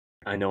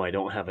 I know I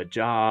don't have a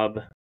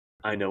job.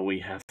 I know we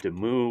have to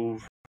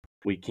move.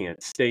 We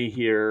can't stay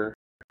here.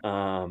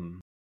 And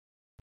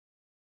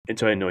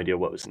so I had no idea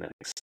what was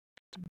next.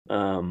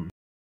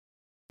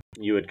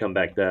 You had come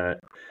back the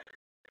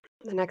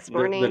next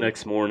morning. The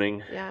next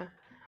morning. Yeah.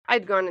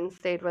 I'd gone and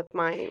stayed with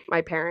my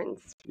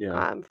parents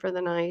for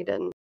the night,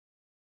 and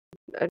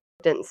I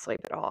didn't sleep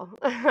at all.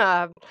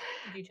 Did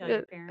you tell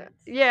your parents?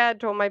 Yeah, I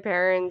told my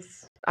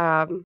parents.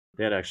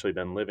 They had actually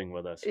been living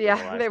with us for the Yeah,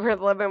 last they were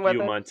living with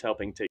few us. months,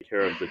 helping take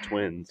care of the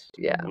twins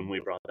Yeah. when we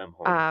brought them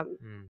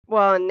home.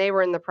 Well, and they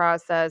were in the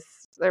process.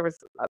 There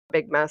was a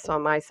big mess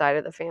on my side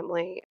of the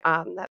family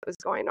that was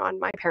going on.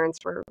 My parents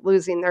were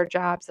losing their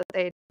jobs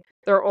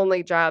their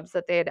only jobs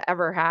that they had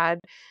ever had.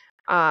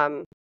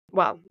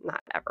 Well,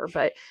 not ever,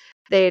 but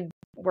they'd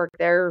worked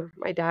there.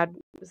 My dad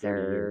was 30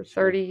 there years,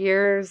 30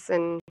 years,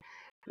 and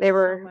they So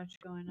were much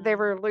going on. they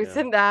were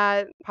losing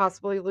that,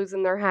 possibly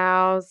losing their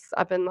house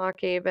up in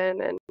Lock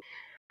Haven, and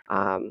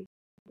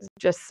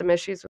just some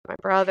issues with my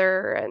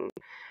brother, and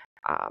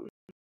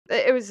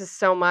it was just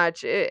so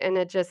much, and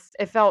it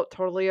felt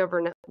totally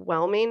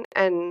overwhelming,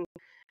 and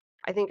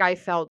I think I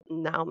felt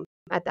numb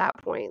at that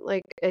point.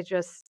 Like,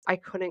 I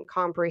couldn't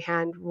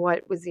comprehend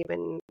what was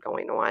even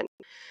going on.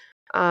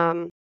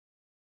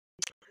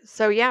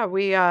 So yeah,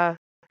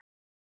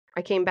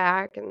 I came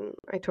back and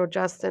I told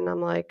Justin, I'm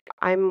like,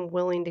 I'm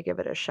willing to give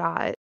it a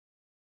shot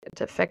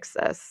to fix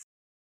this.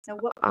 Now,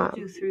 what pulled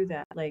you through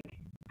that? Like,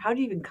 how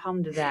do you even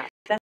come to that?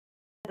 That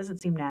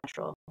doesn't seem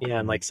natural. Yeah,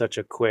 and like such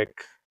a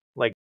quick,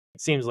 like,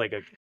 seems like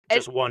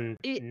just one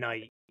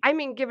night. I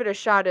mean, give it a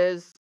shot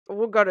is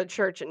we'll go to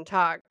church and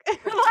talk.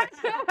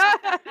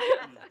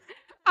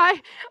 I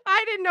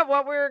didn't know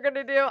what we were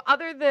gonna do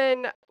other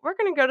than we're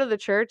gonna go to the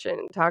church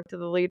and talk to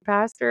the lead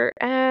pastor,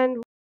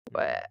 and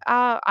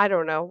I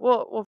don't know.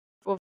 We'll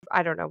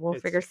I don't know. We'll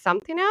It's figure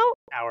something out.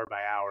 Hour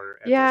by hour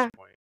at Yeah. this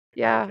point.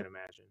 Yeah. I can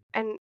imagine.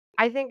 And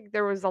I think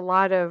there was a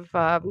lot of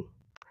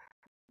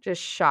just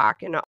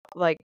shock and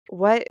like,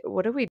 what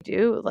do we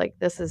do? Like,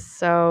 this is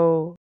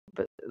so,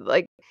 but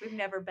like, We've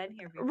never been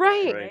here before,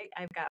 Right. right?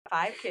 I've got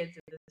 5 kids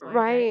at this point,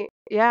 right?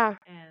 Yeah.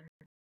 And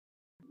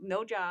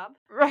no job,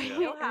 Right.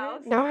 no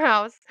house. No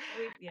house.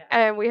 Yeah.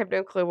 And we have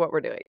no clue what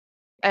we're doing.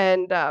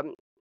 And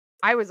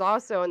I was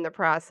also in the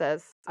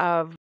process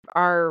of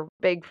our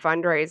big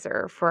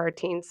fundraiser for our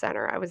teen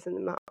center. I was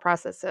in the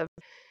process of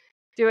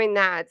doing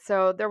that.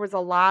 So there was a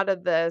lot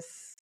of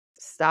this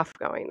stuff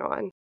going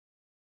on.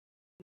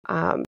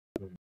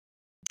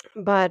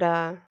 But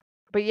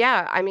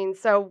yeah, I mean,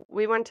 so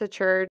we went to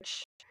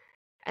church,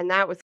 and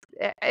it was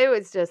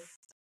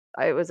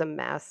a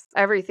mess.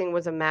 Everything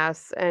was a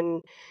mess.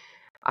 And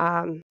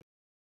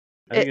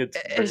I think it's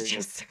very it's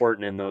just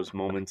important in those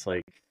moments,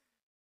 like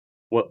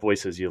what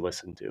voices you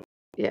listen to.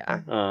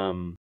 yeah.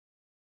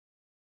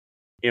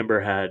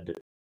 Amber had,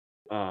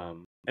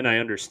 and I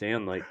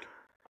understand, like,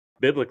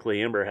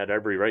 biblically, Amber had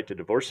every right to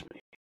divorce me.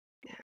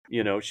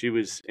 You know, she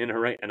was in her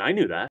right, and I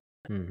knew that.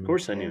 Of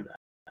course I knew that.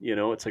 You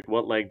know, it's like,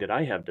 what leg did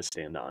I have to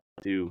stand on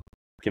to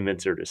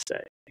convince her to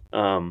stay?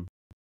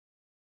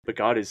 But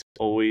God is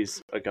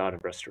always a God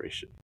of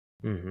restoration.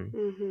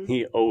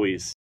 He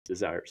always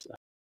desires that.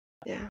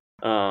 Yeah.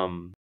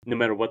 No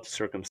matter what the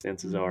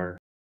circumstances are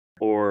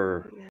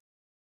or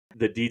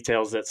the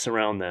details that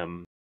surround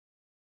them.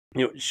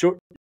 You know, sure,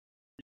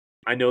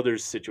 I know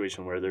there's a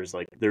situation where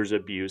there's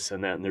abuse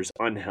and that, and there's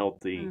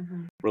unhealthy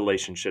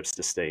relationships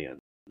to stay in.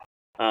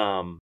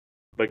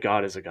 But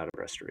God is a God of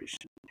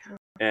restoration.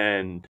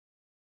 And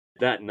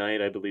that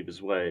night, I believe,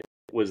 is what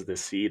was the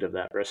seed of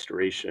that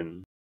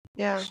restoration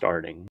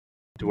starting,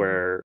 to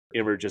where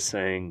Amber just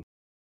saying,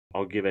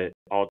 I'll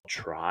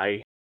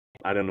try.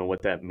 I don't know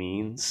what that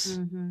means.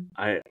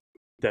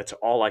 That's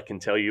all I can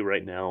tell you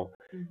right now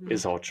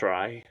is I'll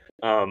try.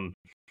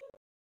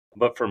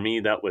 But for me,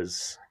 that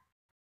was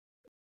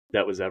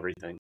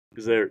everything,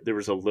 because there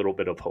was a little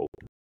bit of hope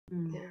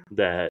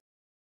that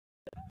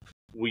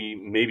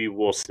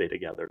we'll stay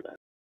together then,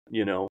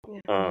 you know.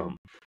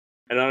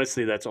 And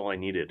honestly, that's all I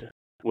needed,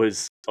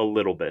 was a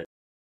little bit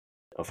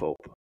of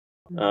hope.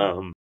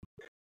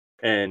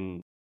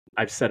 And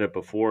I've said it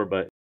before,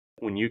 but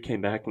when you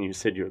came back and you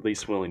said you're at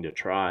least willing to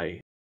try,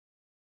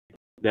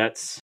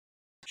 that's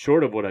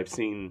short of what I've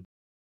seen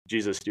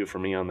Jesus do for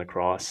me on the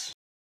cross.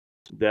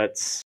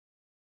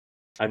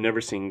 I've never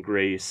seen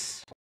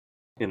grace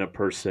in a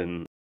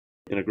person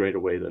in a greater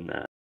way than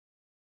that,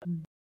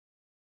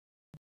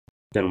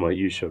 than what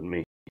you showed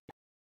me.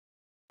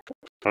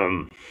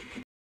 And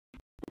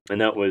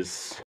that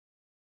was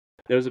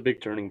a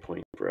big turning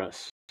point for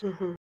us.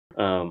 There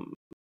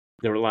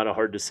were a lot of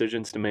hard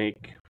decisions to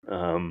make.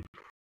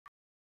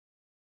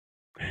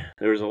 There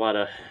was a lot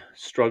of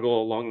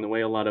struggle along the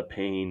way, a lot of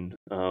pain,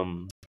 a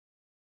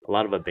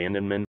lot of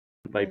abandonment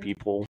by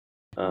people.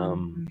 Go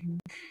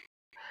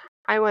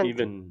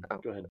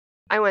ahead.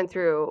 I went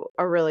through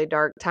a really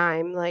dark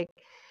time. Like,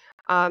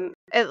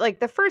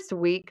 the first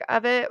week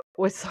of it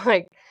was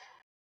like,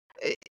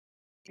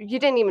 you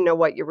didn't even know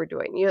what you were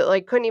doing.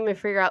 You couldn't even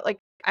figure out. Like,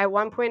 at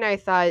one point, I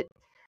thought,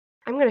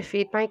 I'm going to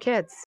feed my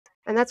kids,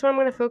 and that's what I'm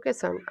going to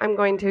focus on. I'm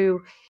going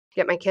to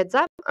get my kids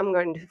up. I'm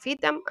going to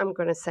feed them. I'm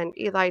going to send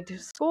Eli to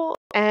school,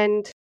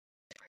 and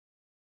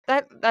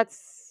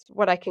that's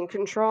what I can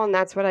control, and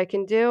that's what I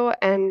can do.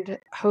 And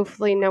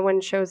hopefully, no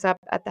one shows up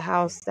at the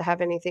house to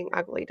have anything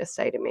ugly to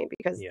say to me,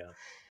 because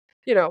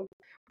you know.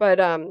 But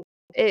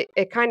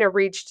it kind of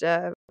reached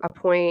a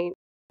point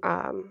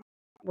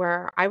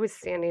where I was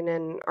standing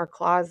in our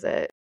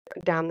closet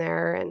down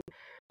there, and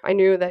I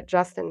knew that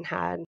Justin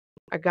had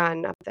a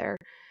gun up there,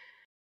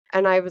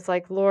 and I was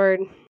like, Lord,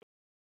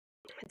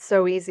 it's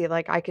so easy.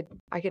 Like, I could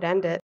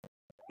end it,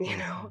 you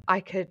know. I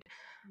could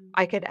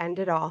end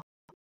it all.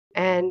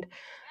 And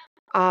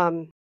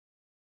I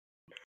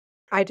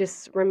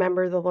just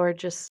remember the Lord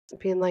just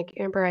being like,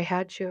 Amber, I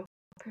had you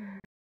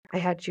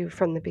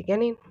from the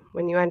beginning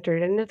when you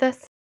entered into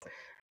this,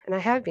 and I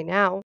have you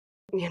now,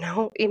 you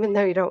know, even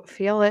though you don't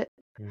feel it.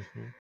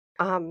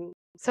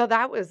 So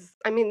that was,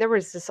 there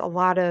was just a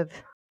lot of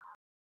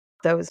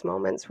those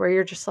moments where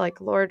you're just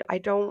like, Lord, I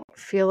don't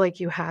feel like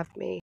you have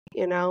me,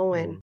 you know.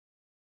 And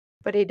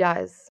but he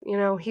does, you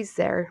know. He's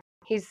there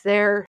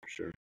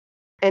Sure.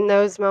 in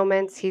those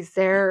moments. He's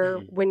there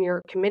when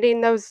you're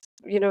committing those,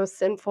 you know,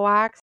 sinful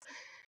acts,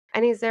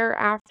 and he's there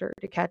after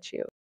to catch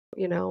you,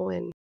 you know,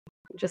 and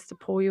just to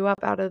pull you up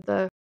out of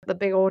the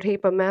big old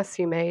heap of mess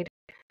you made,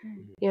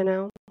 you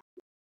know.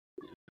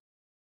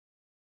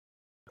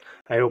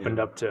 I opened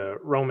up to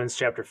Romans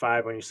chapter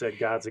 5 when you said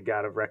God's a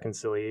God of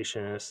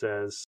reconciliation, and it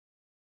says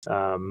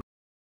 5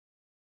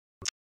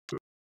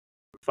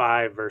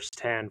 verse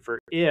 10, for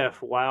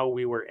if while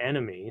we were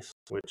enemies,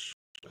 which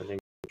I think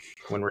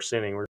when we're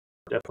sinning, we're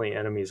definitely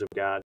enemies of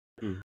God,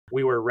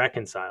 we were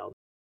reconciled.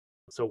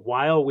 So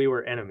while we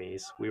were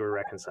enemies, we were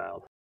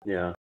reconciled.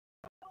 Yeah.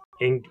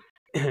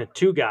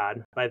 To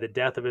God by the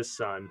death of his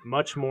son,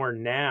 much more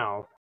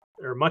now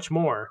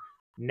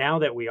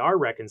that we are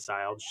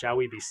reconciled, shall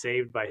we be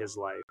saved by his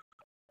life.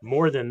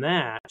 More than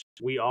that,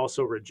 we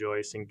also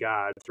rejoice in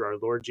God through our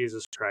Lord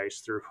Jesus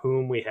Christ, through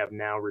whom we have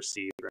now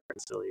received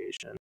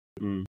reconciliation.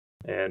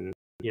 And,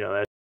 you know,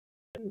 that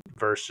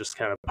verse just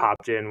kind of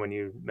popped in when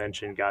you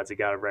mentioned God's a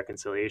God of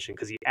reconciliation,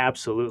 because he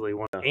absolutely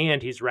wants,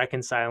 and he's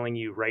reconciling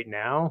you right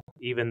now,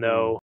 even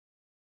though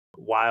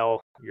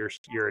while you're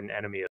an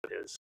enemy of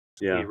his.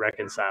 He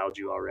reconciled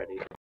you already.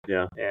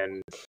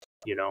 And,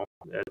 you know,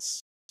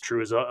 that's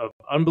true of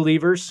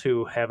unbelievers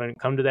who haven't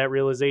come to that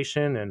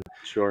realization, and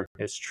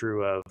it's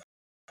true of,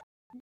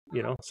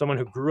 you know, someone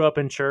who grew up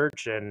in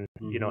church and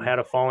you know, had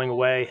a falling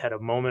away, had a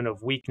moment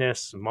of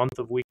weakness, a month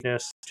of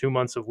weakness, 2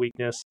 months of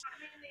weakness,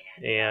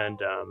 and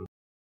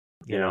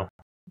you know,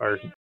 or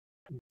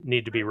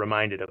need to be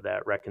reminded of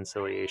that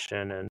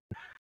reconciliation. And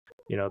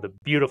the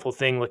beautiful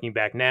thing looking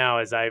back now,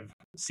 as I've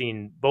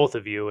seen both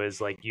of you,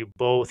 is like you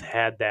both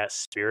had that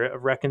spirit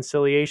of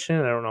reconciliation.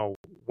 I don't know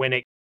when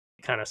it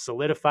kind of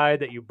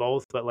solidified that you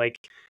both, but like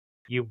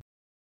you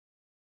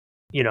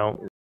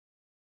know,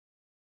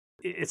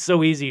 it's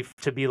so easy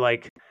to be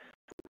like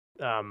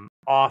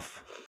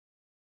off.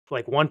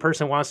 Like one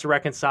person wants to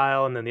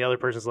reconcile and then the other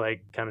person's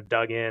like kind of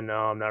dug in.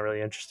 No, I'm not really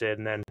interested.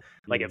 And then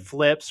like it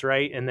flips,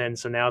 right? And then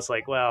so now it's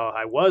like, well,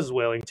 I was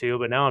willing to,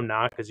 but now I'm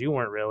not because you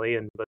weren't really.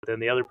 And but then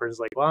the other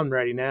person's like, well, I'm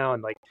ready now.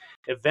 And like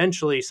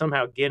eventually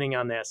somehow getting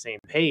on that same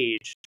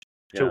page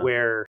to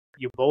where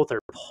you both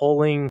are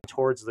pulling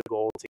towards the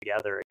goal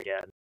together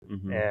again.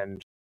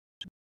 And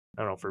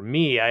I don't know, for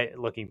me,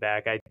 looking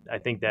back, I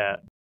think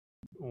that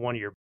one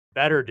of your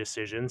better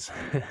decisions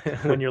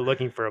when you're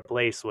looking for a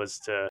place was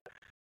to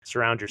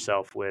surround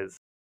yourself with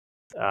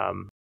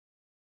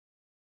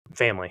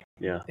family.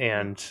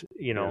 And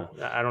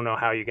I don't know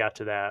how you got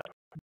to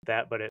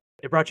that, but it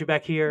brought you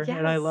back here.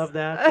 And I love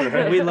that.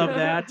 And we love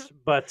that.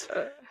 But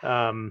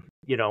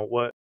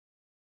what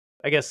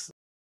I guess,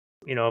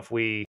 if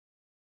we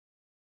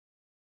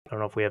I don't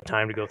know if we have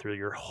time to go through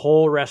your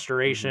whole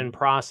restoration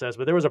process,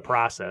 but there was a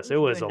process. It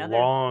was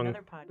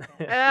another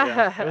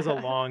podcast. It was a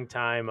long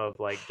time of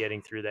like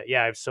getting through that.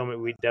 I have so many.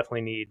 We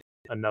definitely need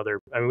another.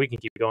 I mean, we can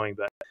keep going,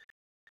 but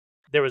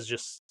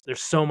there's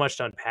so much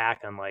to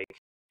unpack on like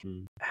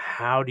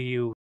how do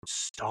you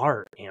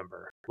start,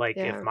 Amber? Like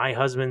if my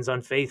husband's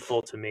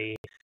unfaithful to me,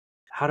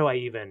 how do I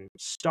even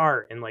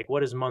start? And like,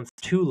 what does month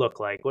 2 look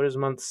like? What does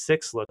month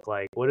 6 look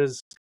like? What does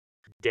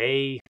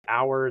day,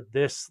 hour,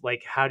 this,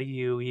 like, how do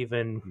you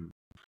even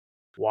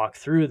walk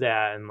through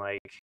that? And like,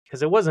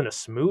 because it wasn't a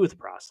smooth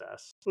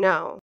process.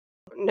 No,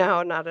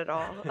 not at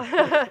all.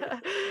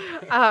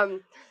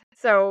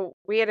 So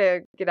we had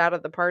to get out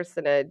of the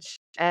parsonage,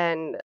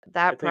 and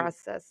that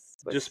process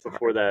was just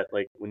before that,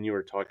 like when you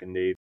were talking,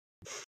 Dave,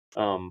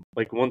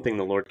 like one thing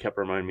the Lord kept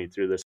reminding me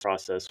through this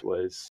process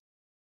was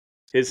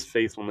his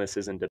faithfulness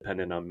isn't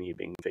dependent on me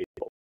being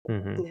faithful.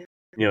 It's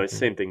the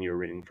same thing you were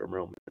reading from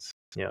Romans.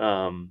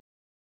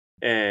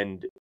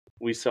 And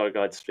we saw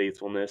God's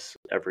faithfulness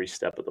every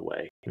step of the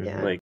way.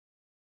 Like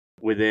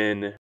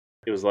within,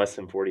 it was less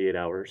than 48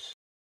 hours,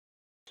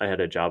 I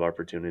had a job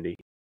opportunity.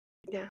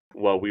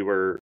 While we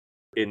were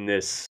in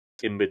this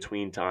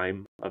in-between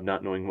time of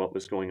not knowing what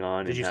was going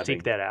on. Did you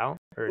seek that out?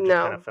 Or it No.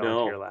 just kind of fell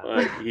into your lap?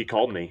 He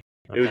called me.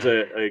 Okay. It was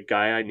a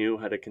guy I knew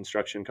had a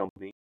construction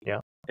company.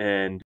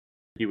 And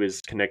he was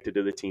connected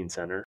to the teen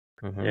center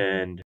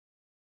and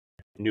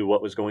knew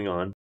what was going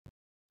on.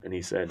 And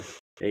he said,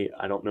 hey,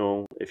 I don't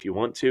know if you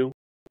want to,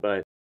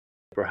 but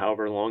for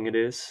however long it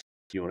is,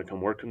 do you want to come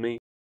work with me?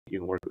 You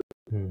can work with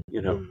me,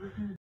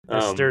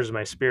 That stirs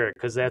my spirit,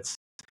 because that's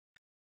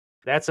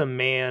a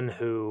man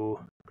who,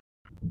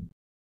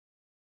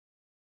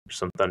 there's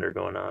some thunder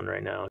going on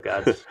right now.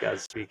 God's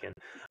speaking.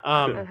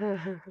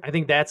 I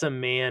think that's a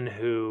man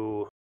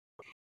who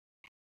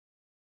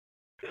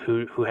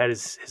had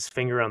his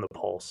finger on the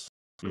pulse.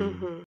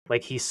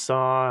 Like he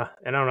saw,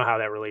 and I don't know how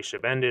that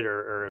relationship ended,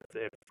 or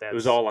if that's, it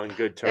was all on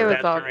good terms. It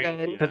was all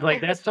good. But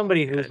like that's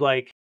somebody who's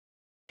like,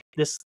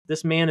 this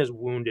man is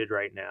wounded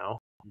right now,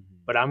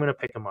 but I'm gonna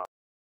pick him up.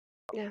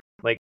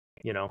 Like,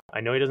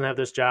 I know he doesn't have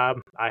this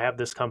job. I have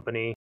this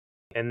company,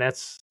 and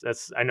that's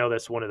I know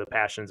that's one of the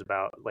passions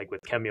about, like, with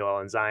Kemuel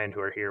and Zion,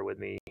 who are here with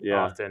me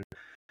often,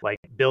 like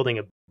building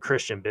a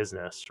Christian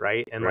business,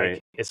 right? And like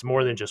it's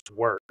more than just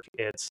work.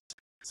 It's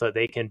so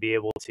they can be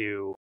able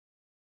to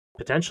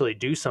potentially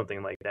do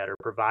something like that or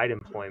provide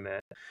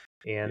employment.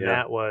 And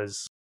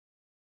that's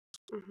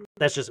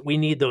just, we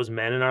need those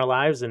men in our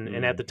lives.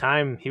 And at the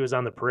time he was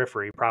on the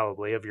periphery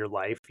probably of your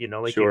life,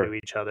 like you knew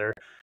each other,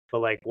 but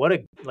like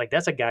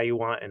that's a guy you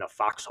want in a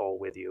foxhole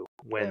with you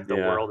when the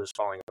world is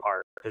falling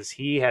apart, because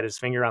he had his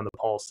finger on the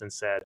pulse and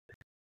said,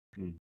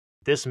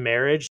 this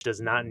marriage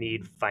does not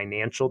need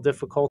financial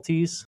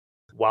difficulties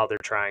while they're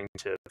trying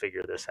to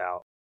figure this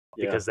out,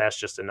 because that's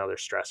just another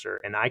stressor,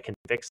 and I can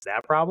fix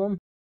that problem.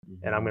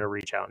 And I'm going to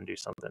reach out and do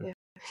something.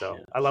 So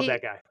I love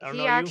that guy. I don't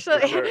know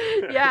actually,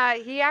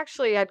 you. he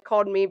actually had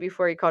called me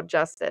before he called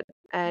Justin.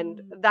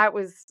 And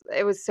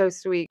it was so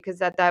sweet,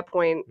 because at that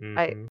point,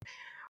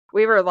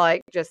 we were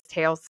like just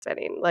tail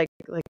spinning, like,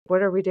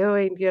 what are we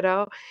doing,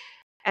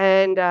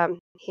 And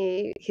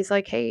he's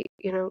like, hey,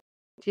 do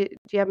you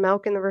have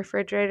milk in the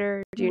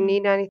refrigerator? Do you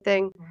need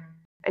anything?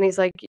 And he's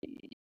like,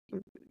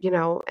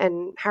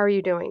 and how are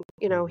you doing?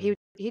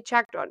 He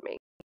checked on me.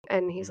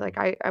 And he's like,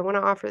 I want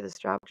to offer this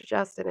job to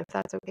Justin, if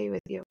that's okay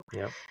with you.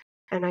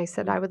 And I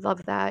said, I would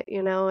love that,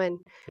 and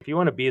if you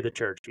want to be the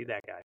church, be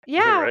that guy.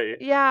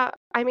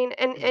 I mean,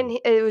 and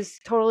it was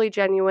totally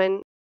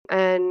genuine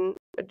and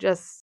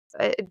just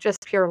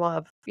pure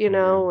love,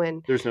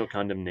 and there's no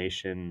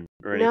condemnation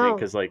or anything,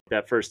 because like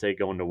that first day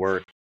going to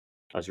work,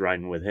 I was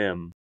riding with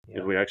him,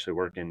 and we actually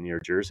work in near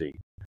Jersey,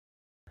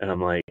 and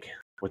I'm like,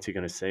 what's he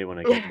gonna say when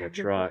I get in the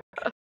truck?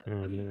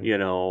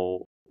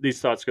 These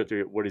thoughts go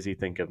through, what does he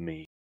think of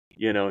me?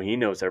 He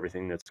knows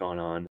everything that's gone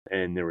on,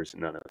 and there was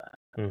none of that.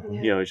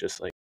 It's just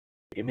like,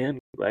 hey man,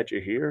 glad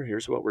you're here.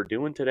 Here's what we're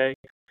doing today.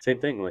 Same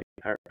thing, like,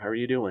 how are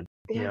you doing?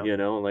 Yeah. You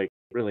know, like,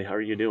 really, how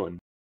are you doing?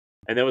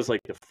 And that was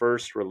like the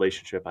first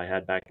relationship I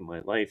had back in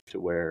my life to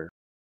where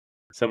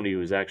somebody who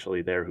was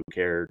actually there who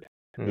cared,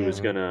 who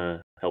was going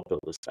to help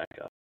build us back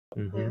up,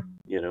 Yeah.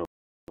 you know?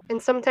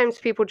 And sometimes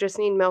people just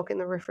need milk in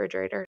the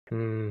refrigerator.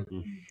 Mm.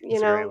 You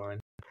That's a great know, line.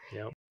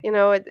 Yep. you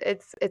know,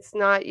 it's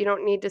not, you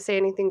don't need to say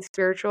anything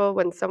spiritual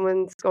when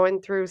someone's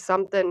going through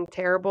something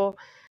terrible.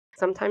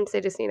 Sometimes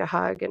they just need a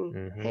hug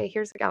and hey,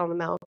 here's a gallon of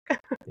milk.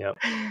 Yep.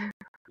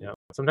 Yep.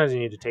 Sometimes you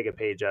need to take a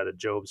page out of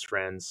Job's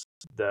friends,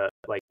 the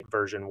like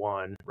version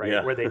 1, right?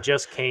 Yeah. Where they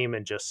just came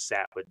and just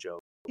sat with Job.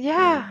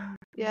 Yeah.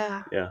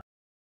 Yeah. Yeah.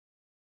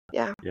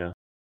 Yeah. Yeah.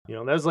 You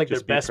know, that was like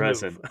Just their be best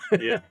present.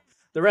 move. Yeah.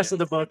 The rest of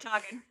the book,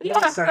 Talking. you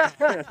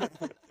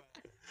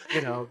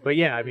know, but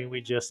yeah, I mean,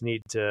 we just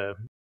need to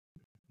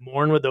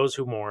mourn with those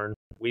who mourn,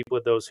 weep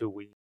with those who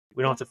weep.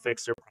 We don't have to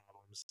fix their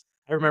problems.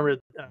 I remember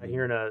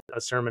hearing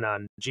a sermon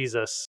on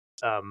Jesus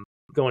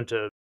going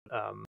to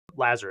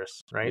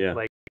Lazarus, right? Yeah.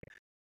 Like,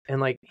 and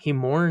like he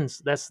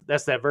mourns. That's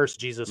that verse.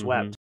 Jesus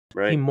wept.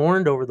 Right. He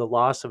mourned over the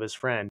loss of his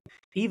friend,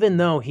 even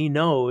though he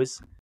knows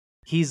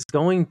he's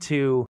going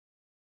to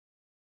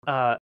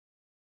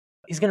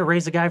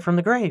raise a guy from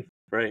the grave.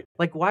 Right.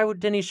 Like, why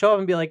didn't he show up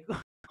and be like,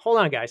 hold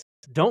on, guys,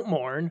 don't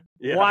mourn.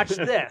 Yeah. Watch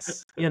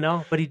this, you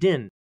know? But he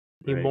didn't.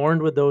 He Right.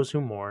 mourned with those who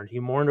mourned.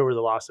 He mourned over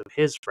the loss of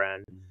his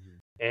friend,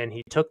 and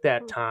he took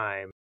that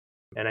time.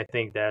 And I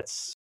think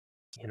that's,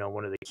 you know,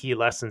 one of the key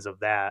lessons of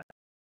that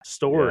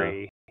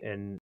story,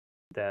 and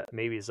that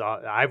maybe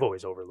I've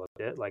always overlooked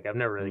it. Like, I've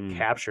never really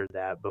captured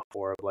that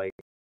before. Like,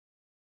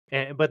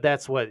 but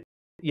that's what,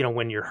 you know,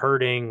 when you're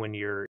hurting, when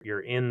you're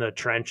in the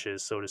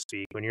trenches, so to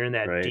speak, when you're in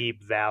that Right.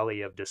 deep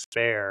valley of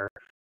despair,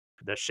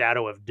 the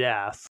shadow of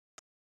death,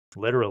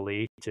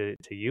 literally to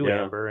you,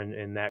 Yeah. Amber,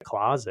 in that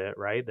closet,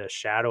 right? The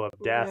shadow of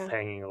death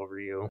hanging over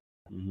you.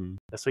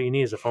 That's what you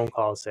need, is a phone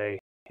call to say,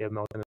 you have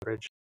milk in the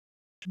fridge.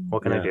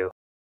 What can I do?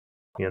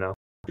 You know?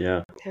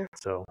 Yeah.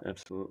 So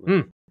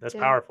Absolutely. that's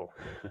powerful.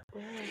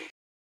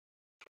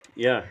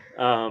 Yeah.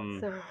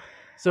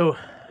 So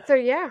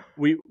yeah,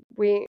 we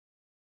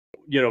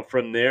you know,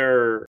 from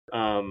there,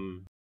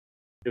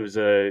 it was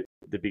the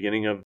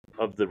beginning of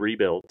the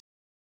rebuild,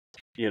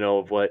 you know,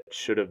 of what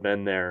should have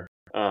been there.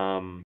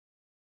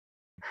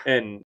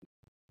 And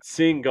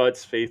seeing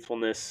God's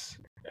faithfulness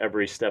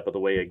every step of the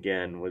way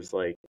again was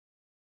like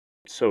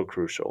so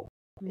crucial.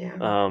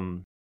 yeah.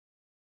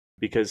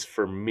 Because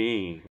for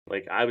me,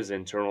 like, I was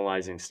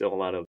internalizing still a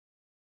lot of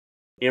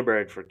Amber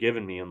had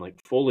forgiven me and like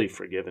fully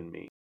forgiven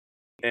me.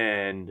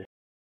 And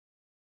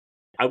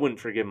I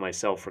wouldn't forgive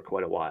myself for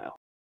quite a while.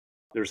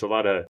 There's a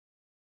lot of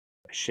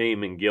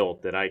shame and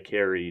guilt that I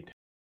carried,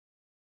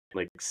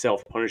 like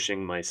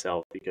self-punishing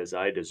myself because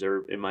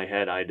in my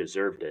head, I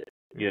deserved it,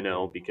 you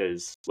know,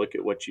 because look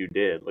at what you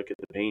did. Look at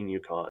the pain you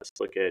caused.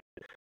 Look at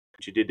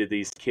what you did to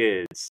these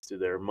kids, to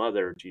their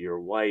mother, to your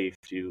wife,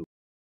 to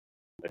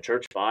a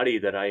church body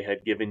that I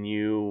had given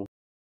you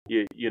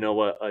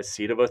know, a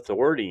seat of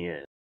authority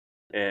in,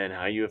 and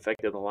how you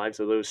affected the lives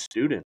of those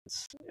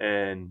students.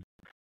 And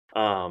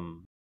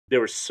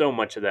there was so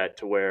much of that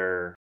to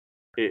where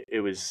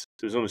it was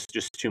almost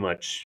just too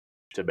much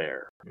to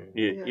bear,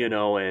 you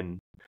know, and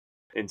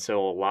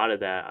so a lot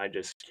of that I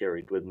just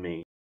carried with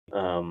me.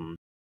 And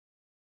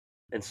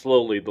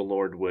slowly the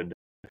Lord would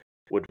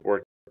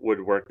work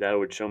that,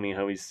 would show me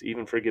how he's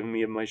even forgiven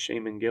me of my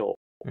shame and guilt.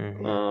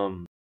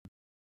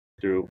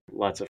 Through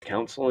lots of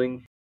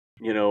counseling,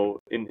 you know,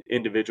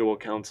 individual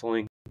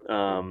counseling,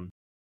 and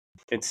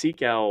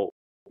seek out,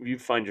 if you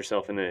find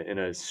yourself in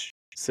a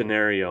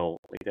scenario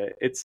like that,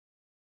 it's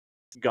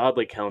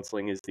godly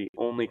counseling is the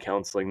only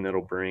counseling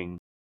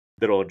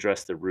that'll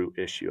address the root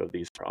issue of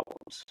these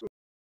problems.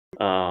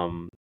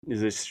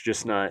 It's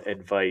just not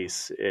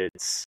advice.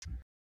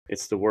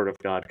 It's the word of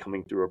God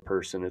coming through a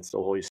person. It's the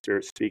Holy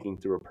Spirit speaking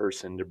through a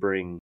person to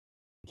bring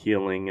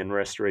healing and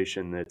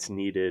restoration that's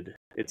needed.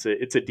 It's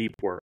a deep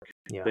work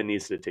that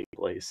needs to take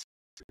place.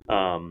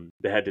 That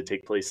had to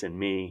take place in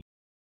me,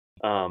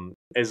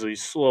 as we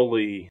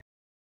slowly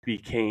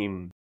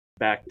became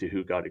back to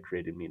who God had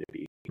created me to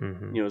be. You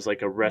know, it was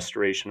like a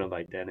restoration of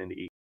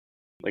identity.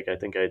 Like I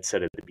think I had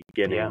said at the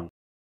beginning,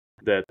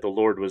 that the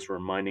Lord was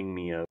reminding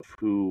me of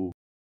who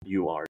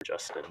you are,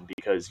 Justin,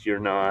 because you're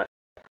not,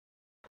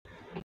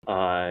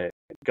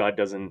 God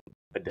doesn't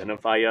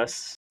identify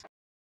us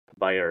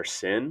by our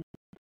sin,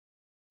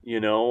 you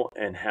know,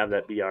 and have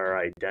that be our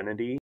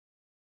identity.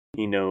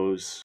 He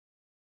knows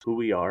who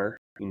we are.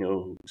 He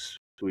knows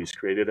who he's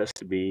created us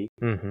to be,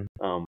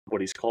 what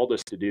he's called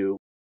us to do,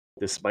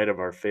 despite of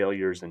our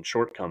failures and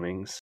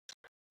shortcomings.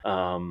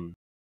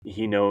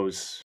 He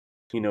knows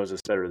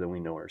us better than we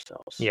know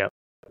ourselves. Yeah.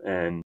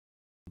 And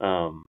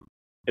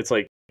it's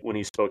like when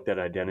he spoke that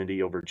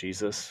identity over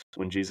Jesus,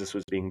 when Jesus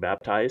was being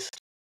baptized,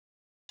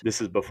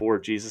 this is before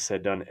Jesus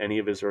had done any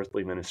of his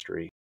earthly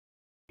ministry.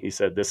 He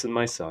said, "This is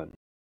my son,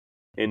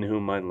 in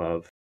whom I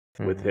love.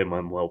 With him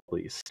I'm well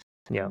pleased."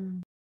 Yeah.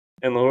 And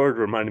the Lord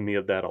reminded me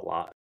of that a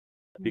lot,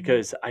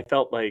 because I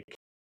felt like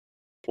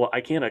well,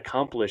 I can't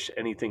accomplish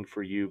anything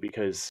for you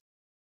because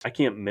I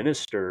can't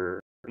minister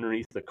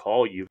underneath the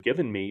call you've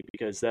given me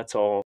because that's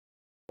all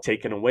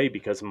taken away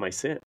because of my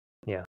sin.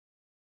 Yeah.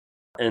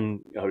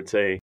 And I would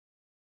say,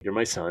 you're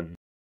my son.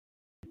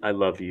 I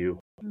love you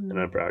and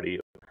I'm proud of you.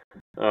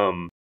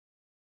 And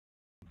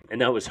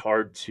that was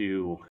hard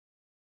to,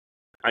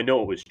 I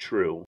know it was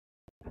true,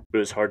 but it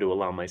was hard to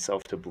allow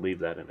myself to believe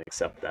that and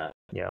accept that.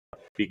 Yeah.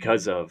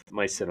 Because of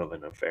my sin of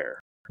an affair.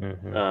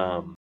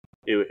 Mm-hmm.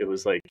 It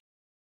was like,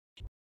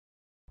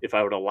 if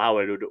I would allow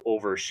it, it would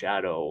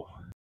overshadow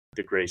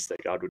the grace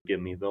that God would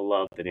give me, the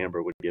love that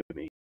Amber would give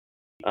me,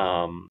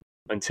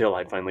 until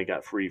I finally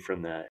got free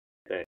from that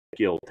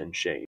guilt and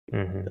shame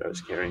that I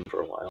was carrying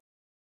for a while.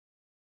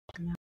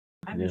 Yeah.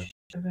 I'm just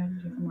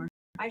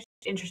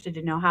interested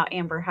to know how,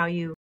 Amber, how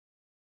you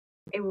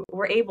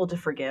were able to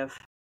forgive.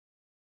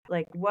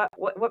 Like what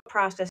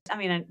process? I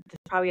mean, there's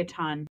probably a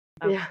ton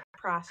of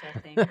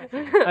processing.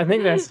 I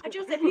think that's. I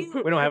just, if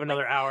you, We don't have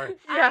another hour.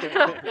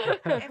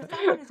 If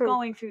someone is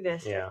going through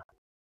this, Yeah.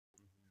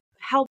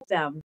 help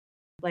them,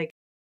 like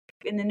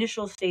in the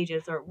initial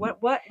stages, or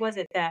what was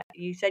it that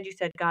you said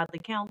godly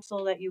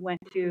counsel that you went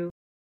to?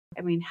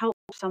 I mean, help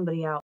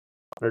somebody out.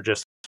 Or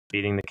just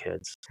feeding the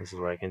kids. This is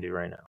what I can do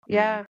right now.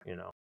 Yeah. You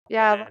know.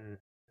 Yeah. And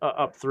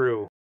up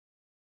through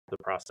the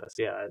process.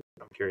 Yeah,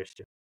 I'm curious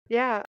too.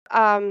 Yeah.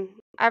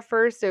 At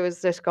first it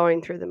was just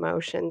going through the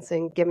motions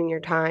and giving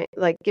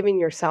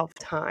yourself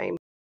time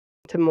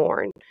to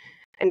mourn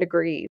and to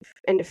grieve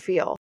and to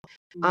feel.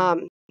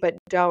 But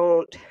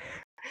don't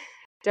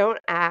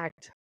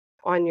act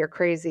on your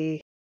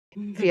crazy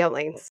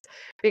feelings,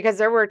 because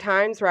there were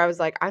times where I was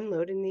like, I'm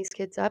loading these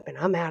kids up and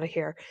I'm out of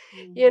here,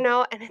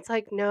 and it's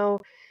like, no,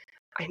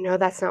 I know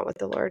that's not what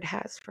the Lord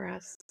has for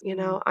us.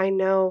 I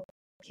know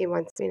He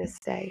wants me to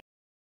stay.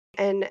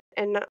 And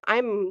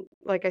I'm,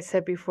 like I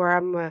said before,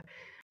 I'm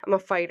a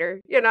fighter.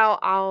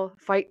 I'll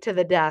fight to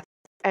the death.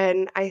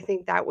 And I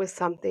think that was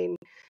something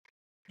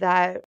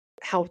that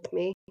helped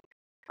me.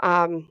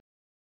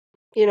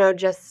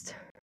 Just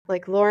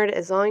like, Lord,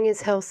 as long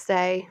as He'll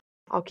stay,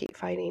 I'll keep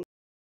fighting.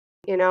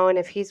 And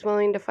if He's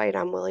willing to fight,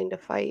 I'm willing to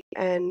fight.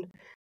 And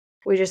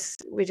we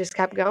just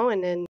kept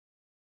going. And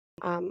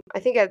I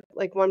think at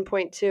like one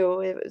point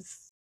too, it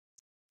was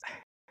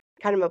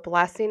kind of a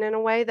blessing in a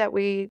way that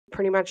we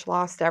pretty much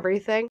lost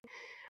everything.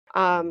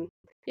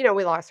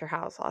 We lost our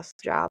house, lost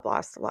the job,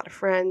 lost a lot of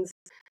friends,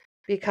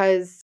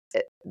 because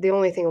the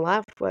only thing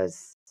left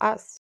was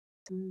us.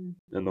 And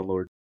the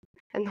Lord.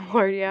 And the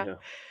Lord, yeah.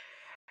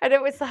 And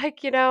it was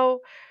like,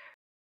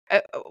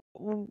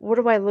 what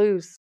do I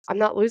lose? I'm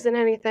not losing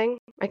anything.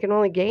 I can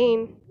only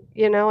gain,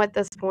 at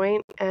this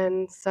point.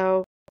 And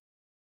so,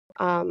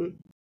 and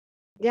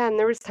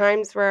there was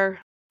times where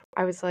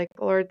I was like,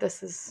 Lord,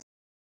 this is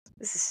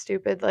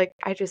stupid. Like,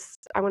 I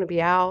want to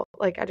be out.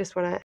 Like, I just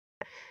want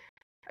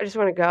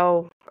to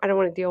go. I don't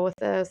want to deal with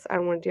this. I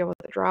don't want to deal with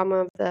the drama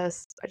of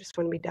this. I just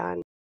want to be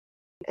done.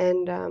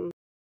 And,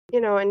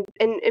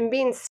 and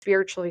being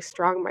spiritually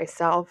strong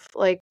myself,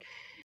 like,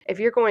 if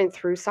you're going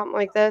through something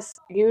like this,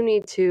 you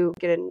need to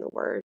get in the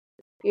Word.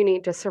 You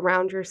need to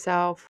surround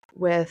yourself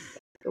with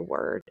the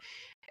Word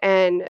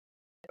and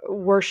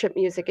worship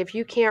music. If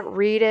you can't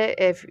read it,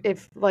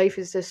 if life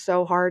is just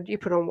so hard, you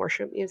put on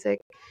worship music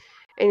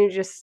and you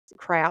just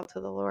cry out to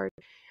the Lord.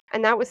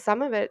 And that was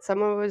some of it.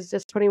 Some of it was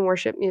just putting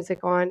worship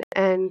music on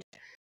and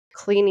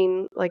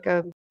cleaning like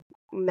a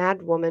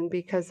mad woman,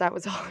 because that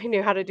was all I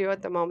knew how to do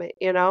at the moment,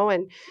 and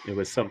it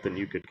was something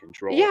you could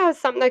control. Yeah,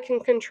 something I can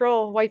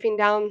control. Wiping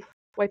down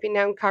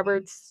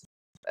cupboards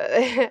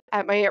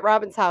at my Aunt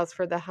Robin's house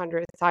for the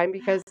 100th time,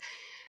 because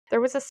there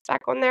was a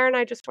speck on there and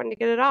I just wanted to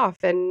get it off,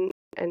 and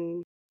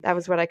that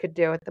was what I could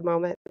do at the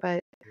moment.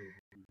 But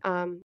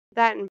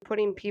that, and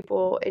putting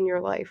people in your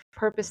life,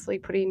 purposely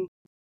putting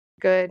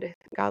good,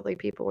 godly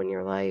people in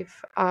your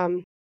life.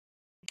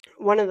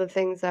 One of the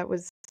things that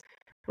was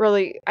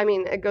really, I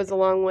mean, it goes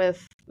along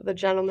with the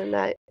gentleman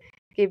that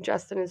gave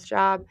Justin his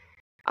job,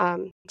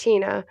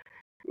 Tina.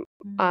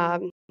 I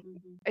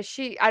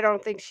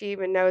don't think she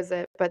even knows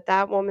it, but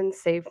that woman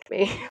saved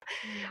me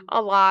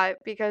a lot,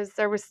 because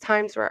there was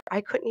times where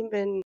I couldn't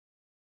even.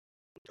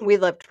 We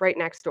lived right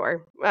next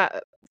door,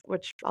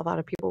 which a lot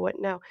of people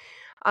wouldn't know.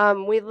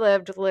 We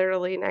lived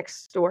literally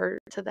next door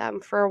to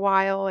them for a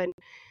while, and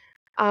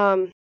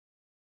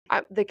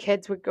the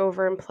kids would go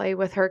over and play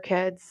with her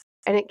kids,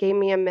 and it gave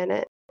me a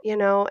minute,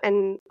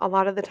 and a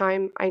lot of the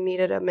time I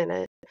needed a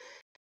minute,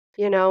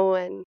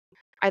 and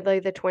I'd lay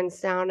the twins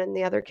down and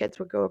the other kids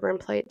would go over and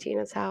play at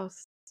Tina's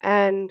house.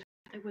 And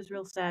it was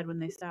real sad when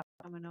they stopped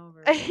coming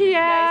over.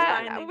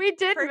 Yeah, we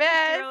did miss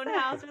your own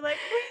house. We're like,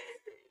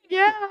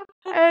 yeah,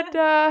 and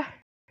I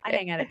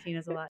hang out at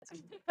Tina's a lot too.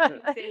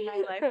 Saved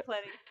my life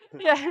plenty.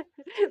 Yeah,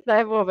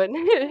 that woman.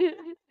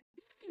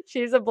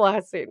 She's a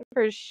blessing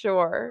for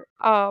sure.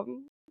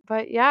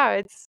 But yeah,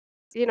 it's,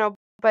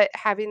 but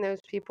having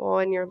those people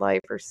in your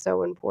life are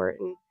so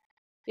important,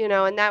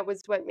 and that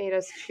was what made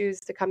us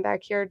choose to come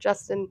back here.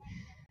 Justin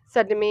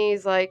said to me,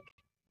 he's like,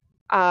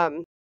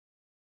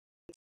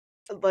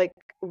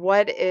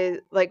 where do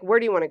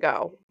you want to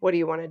go? What do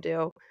you want to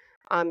do?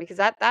 Because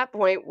at that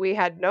point we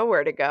had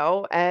nowhere to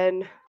go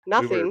and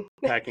nothing. We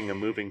were packing a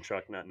moving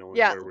truck, not knowing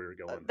Yeah, where we were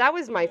going. that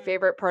was my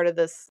favorite part of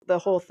the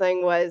whole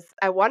thing was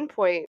at one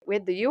point we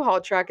had the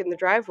U-Haul truck in the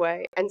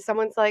driveway and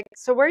someone's like,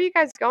 so where are you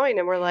guys going?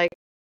 And we're like,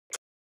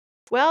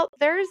 well,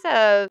 there's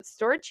a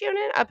storage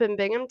unit up in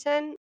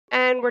Binghamton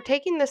and we're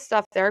taking this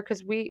stuff there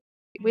because we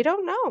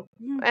don't know.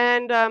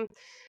 And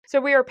so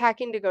we were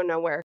packing to go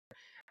nowhere.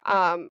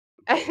 And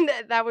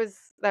that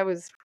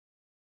was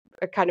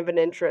a kind of an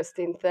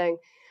interesting thing.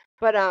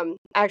 But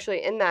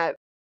actually in that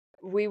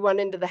we went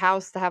into the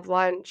house to have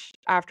lunch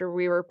after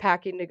we were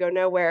packing to go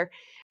nowhere,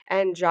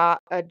 and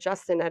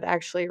Justin had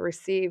actually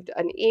received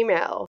an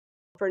email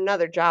for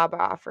another job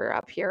offer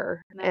up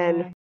here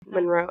in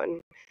Monroe,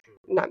 and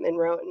not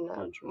Monroe, in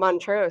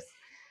Montrose.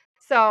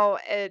 So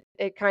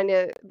it kind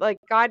of like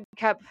God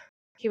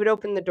he would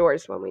open the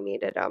doors when we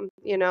needed them,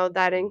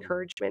 that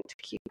encouragement to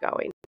keep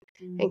going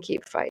and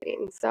keep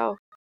fighting. So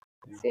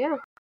yeah,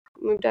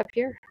 moved up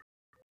here.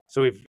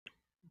 So we've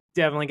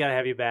definitely got to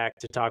have you back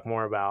to talk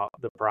more about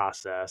the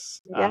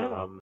process.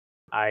 Yeah.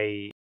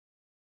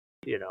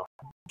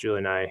 Julie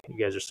and I, you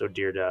guys are so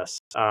dear to us.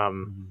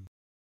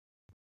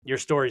 Your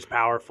story's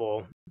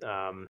powerful.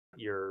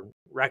 You're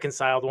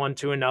reconciled one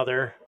to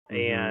another,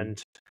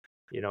 and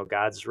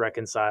God's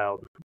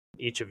reconciled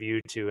each of you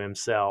to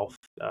himself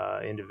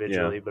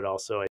individually, but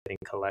also I think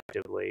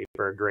collectively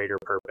for a greater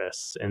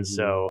purpose. And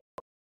so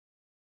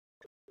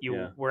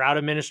you were out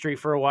of ministry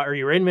for a while, or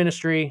you were in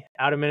ministry,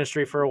 out of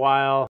ministry for a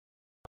while.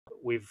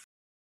 We've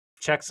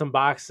checked some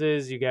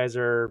boxes. You guys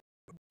are,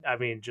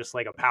 just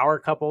like a power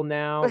couple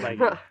now. Like,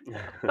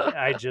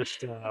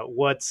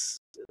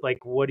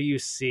 what do you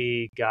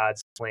see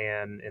God's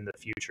plan in the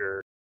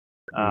future?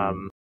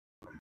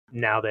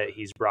 Now that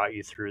he's brought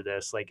you through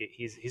this, like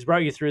he's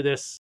brought you through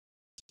this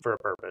for a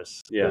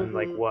purpose. Yeah. And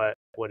like, what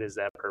is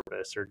that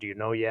purpose, or do you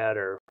know yet,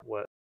 or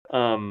what?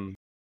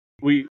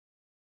 We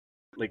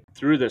like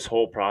through this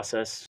whole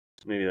process,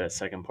 maybe that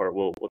second part,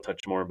 we'll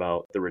touch more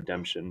about the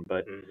redemption,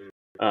 but,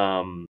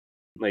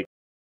 like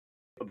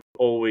I've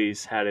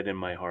always had it in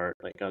my heart.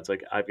 Like God's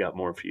like, I've got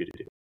more for you to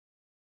do.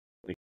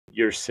 Like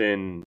your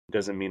sin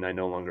doesn't mean I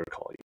no longer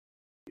call you.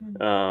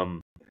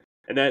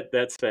 And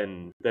that's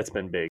been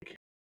big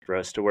for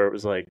us, to where it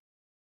was like,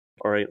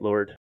 all right,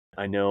 Lord,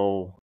 I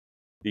know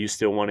that you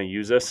still want to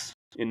use us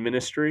in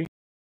ministry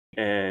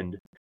and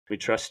we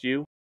trust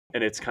you.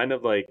 And it's kind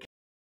of like,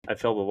 I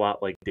felt a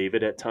lot like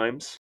David at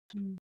times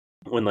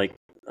when like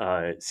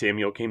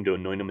Samuel came to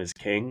anoint him as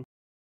king,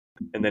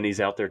 and then he's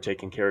out there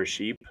taking care of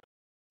sheep,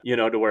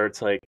 to where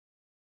it's like,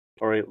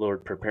 all right,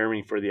 Lord, prepare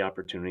me for the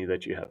opportunity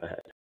that you have ahead.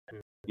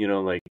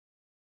 Like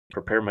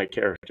prepare my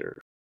character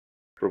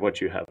for what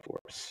you have for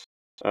us.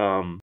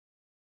 And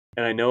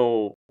I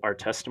know our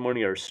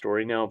testimony, our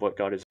story now of what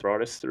God has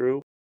brought us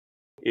through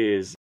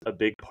is a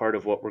big part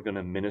of what we're going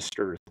to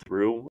minister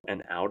through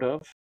and out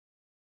of,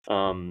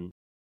 to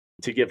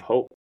give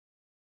hope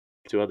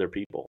to other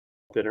people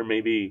that are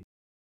maybe,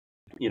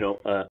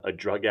 a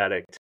drug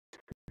addict.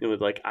 It was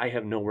like, I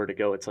have nowhere to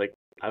go. It's like,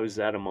 I was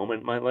at a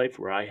moment in my life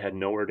where I had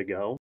nowhere to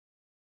go,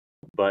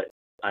 but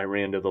I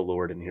ran to the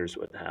Lord, and here's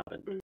what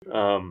happened.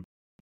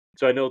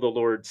 So I know the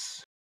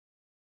Lord's,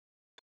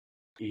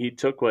 he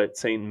took what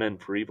Satan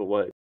meant for evil,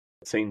 what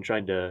Satan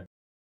tried to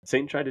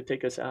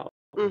take us out,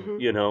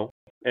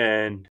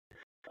 and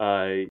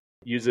the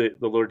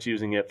Lord's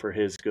using it for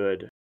his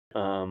good.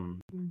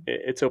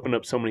 It's opened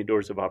up so many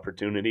doors of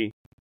opportunity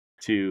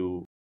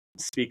to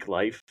speak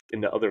life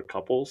into other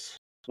couples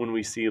when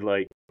we see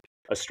like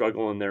a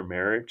struggle in their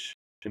marriage,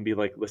 and be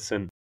like,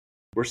 listen,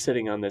 we're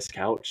sitting on this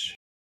couch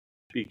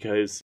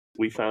because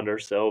we found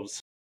ourselves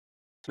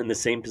in the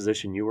same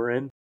position you were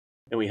in,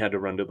 and we had to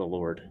run to the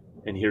Lord.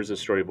 And here's a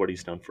story of what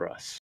he's done for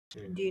us.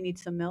 Do you need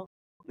some milk?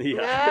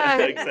 Yeah,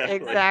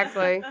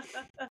 exactly.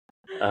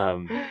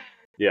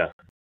 Yeah.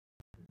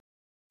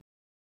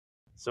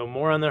 So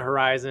more on the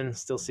horizon,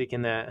 still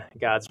seeking that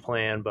God's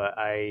plan, but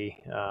I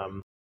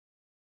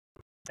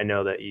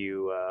know that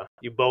you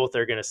both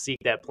are going to seek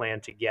that plan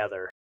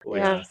together,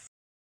 which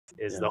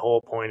is the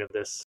whole point of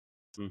this,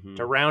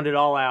 to round it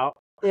all out.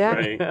 Yeah.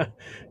 Right.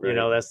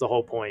 That's the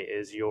whole point,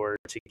 is you're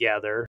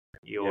together,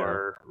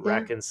 you're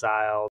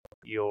reconciled,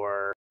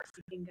 you're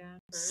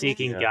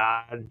seeking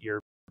God, you're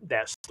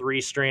that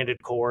three-stranded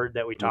cord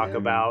that we talk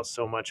about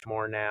so much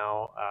more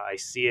now. I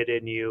see it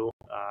in you.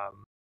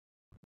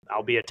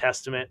 I'll be a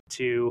testament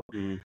to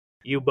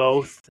you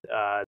both,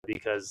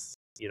 because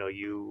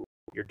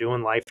you're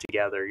doing life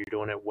together, you're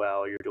doing it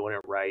well, you're doing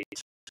it right.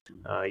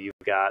 You've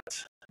got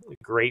a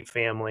great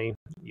family,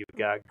 you've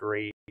got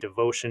great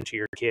devotion to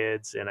your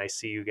kids, and I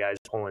see you guys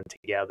pulling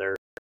together.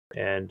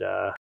 And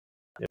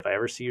if I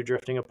ever see you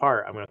drifting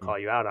apart, I'm going to call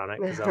you out on it,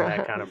 because I'm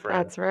that kind of friend.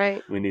 That's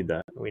right. We need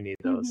that. We need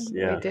those.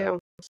 Yeah. We do.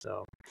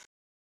 So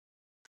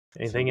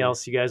anything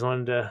else you guys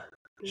wanted to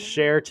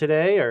share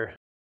today, or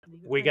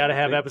we got to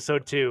have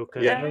episode 2,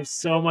 because there's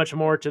so much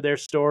more to their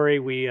story.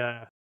 We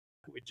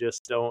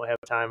just don't have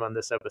time on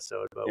this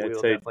episode, but we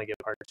will definitely get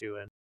part 2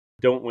 in.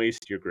 Don't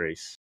waste your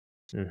grace.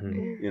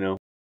 Mm-hmm. you know,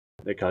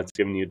 that God's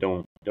given you.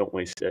 Don't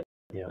waste it.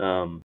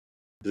 Yeah.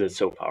 Because it's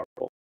so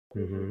powerful.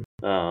 Mm-hmm.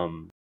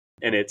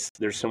 And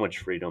there's so much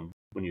freedom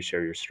when you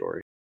share your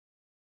story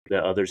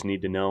that others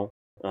need to know.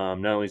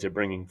 Not only is it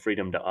bringing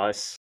freedom to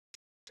us,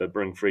 but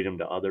bring freedom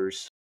to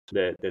others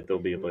that they'll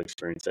be able to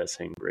experience that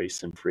same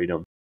grace and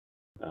freedom.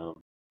 So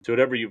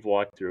whatever you've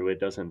walked through, it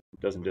doesn't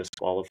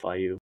disqualify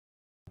you.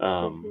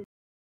 The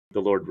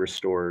Lord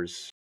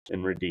restores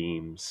and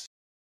redeems,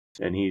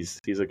 and He's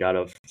a God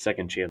of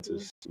second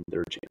chances and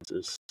third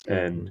chances,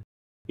 and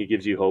He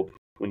gives you hope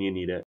when you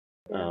need it.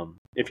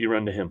 If you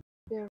run to Him,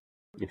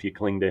 if you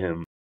cling to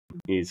Him,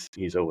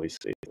 He's always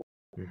faithful.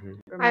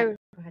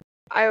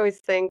 I always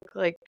think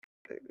like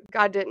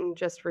God didn't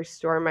just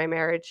restore my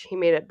marriage; He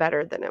made it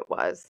better than it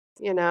was.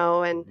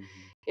 And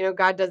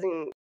God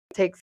doesn't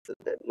take,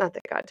 not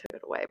that God took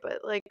it away, but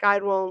like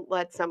God won't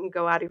let something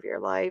go out of your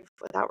life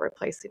without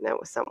replacing it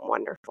with something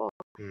wonderful.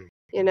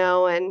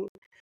 And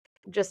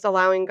just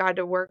allowing God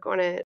to work on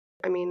it.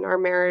 I mean, our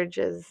marriage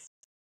is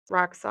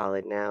rock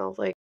solid now.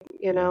 Like,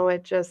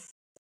 it just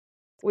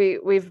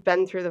we've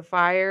been through the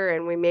fire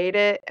and we made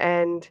it,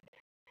 and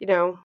we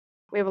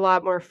have a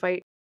lot more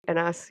fight in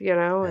us,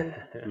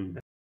 and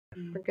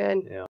we're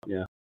good.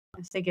 Yeah. I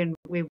was thinking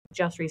we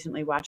just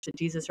recently watched the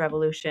Jesus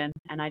Revolution,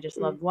 and I just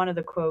loved one of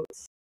the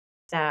quotes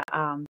that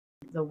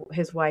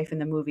his wife in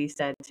the movie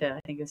said to, I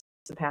think it was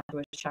the pastor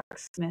was Chuck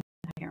Smith.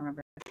 I can't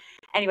remember.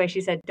 Anyway,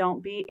 she said,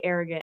 "Don't be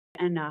arrogant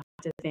enough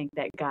to think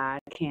that God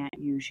can't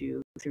use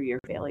you through your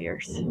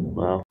failures."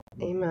 Wow.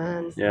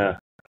 Amen. Yeah.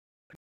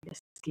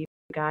 Just keep,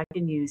 God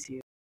can use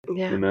you.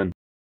 Yeah. Amen.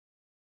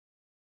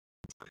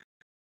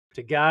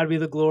 To God be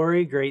the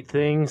glory, great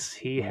things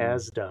He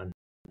has done.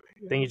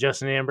 Thank you,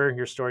 Justin and Amber.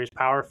 Your story is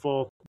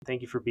powerful.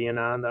 Thank you for being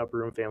on the Upper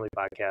Room Family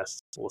Podcast.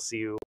 We'll see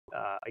you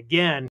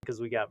again, because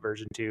we got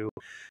version 2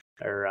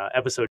 or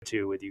episode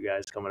 2 with you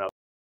guys coming up.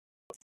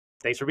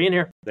 Thanks for being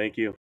here. Thank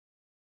you.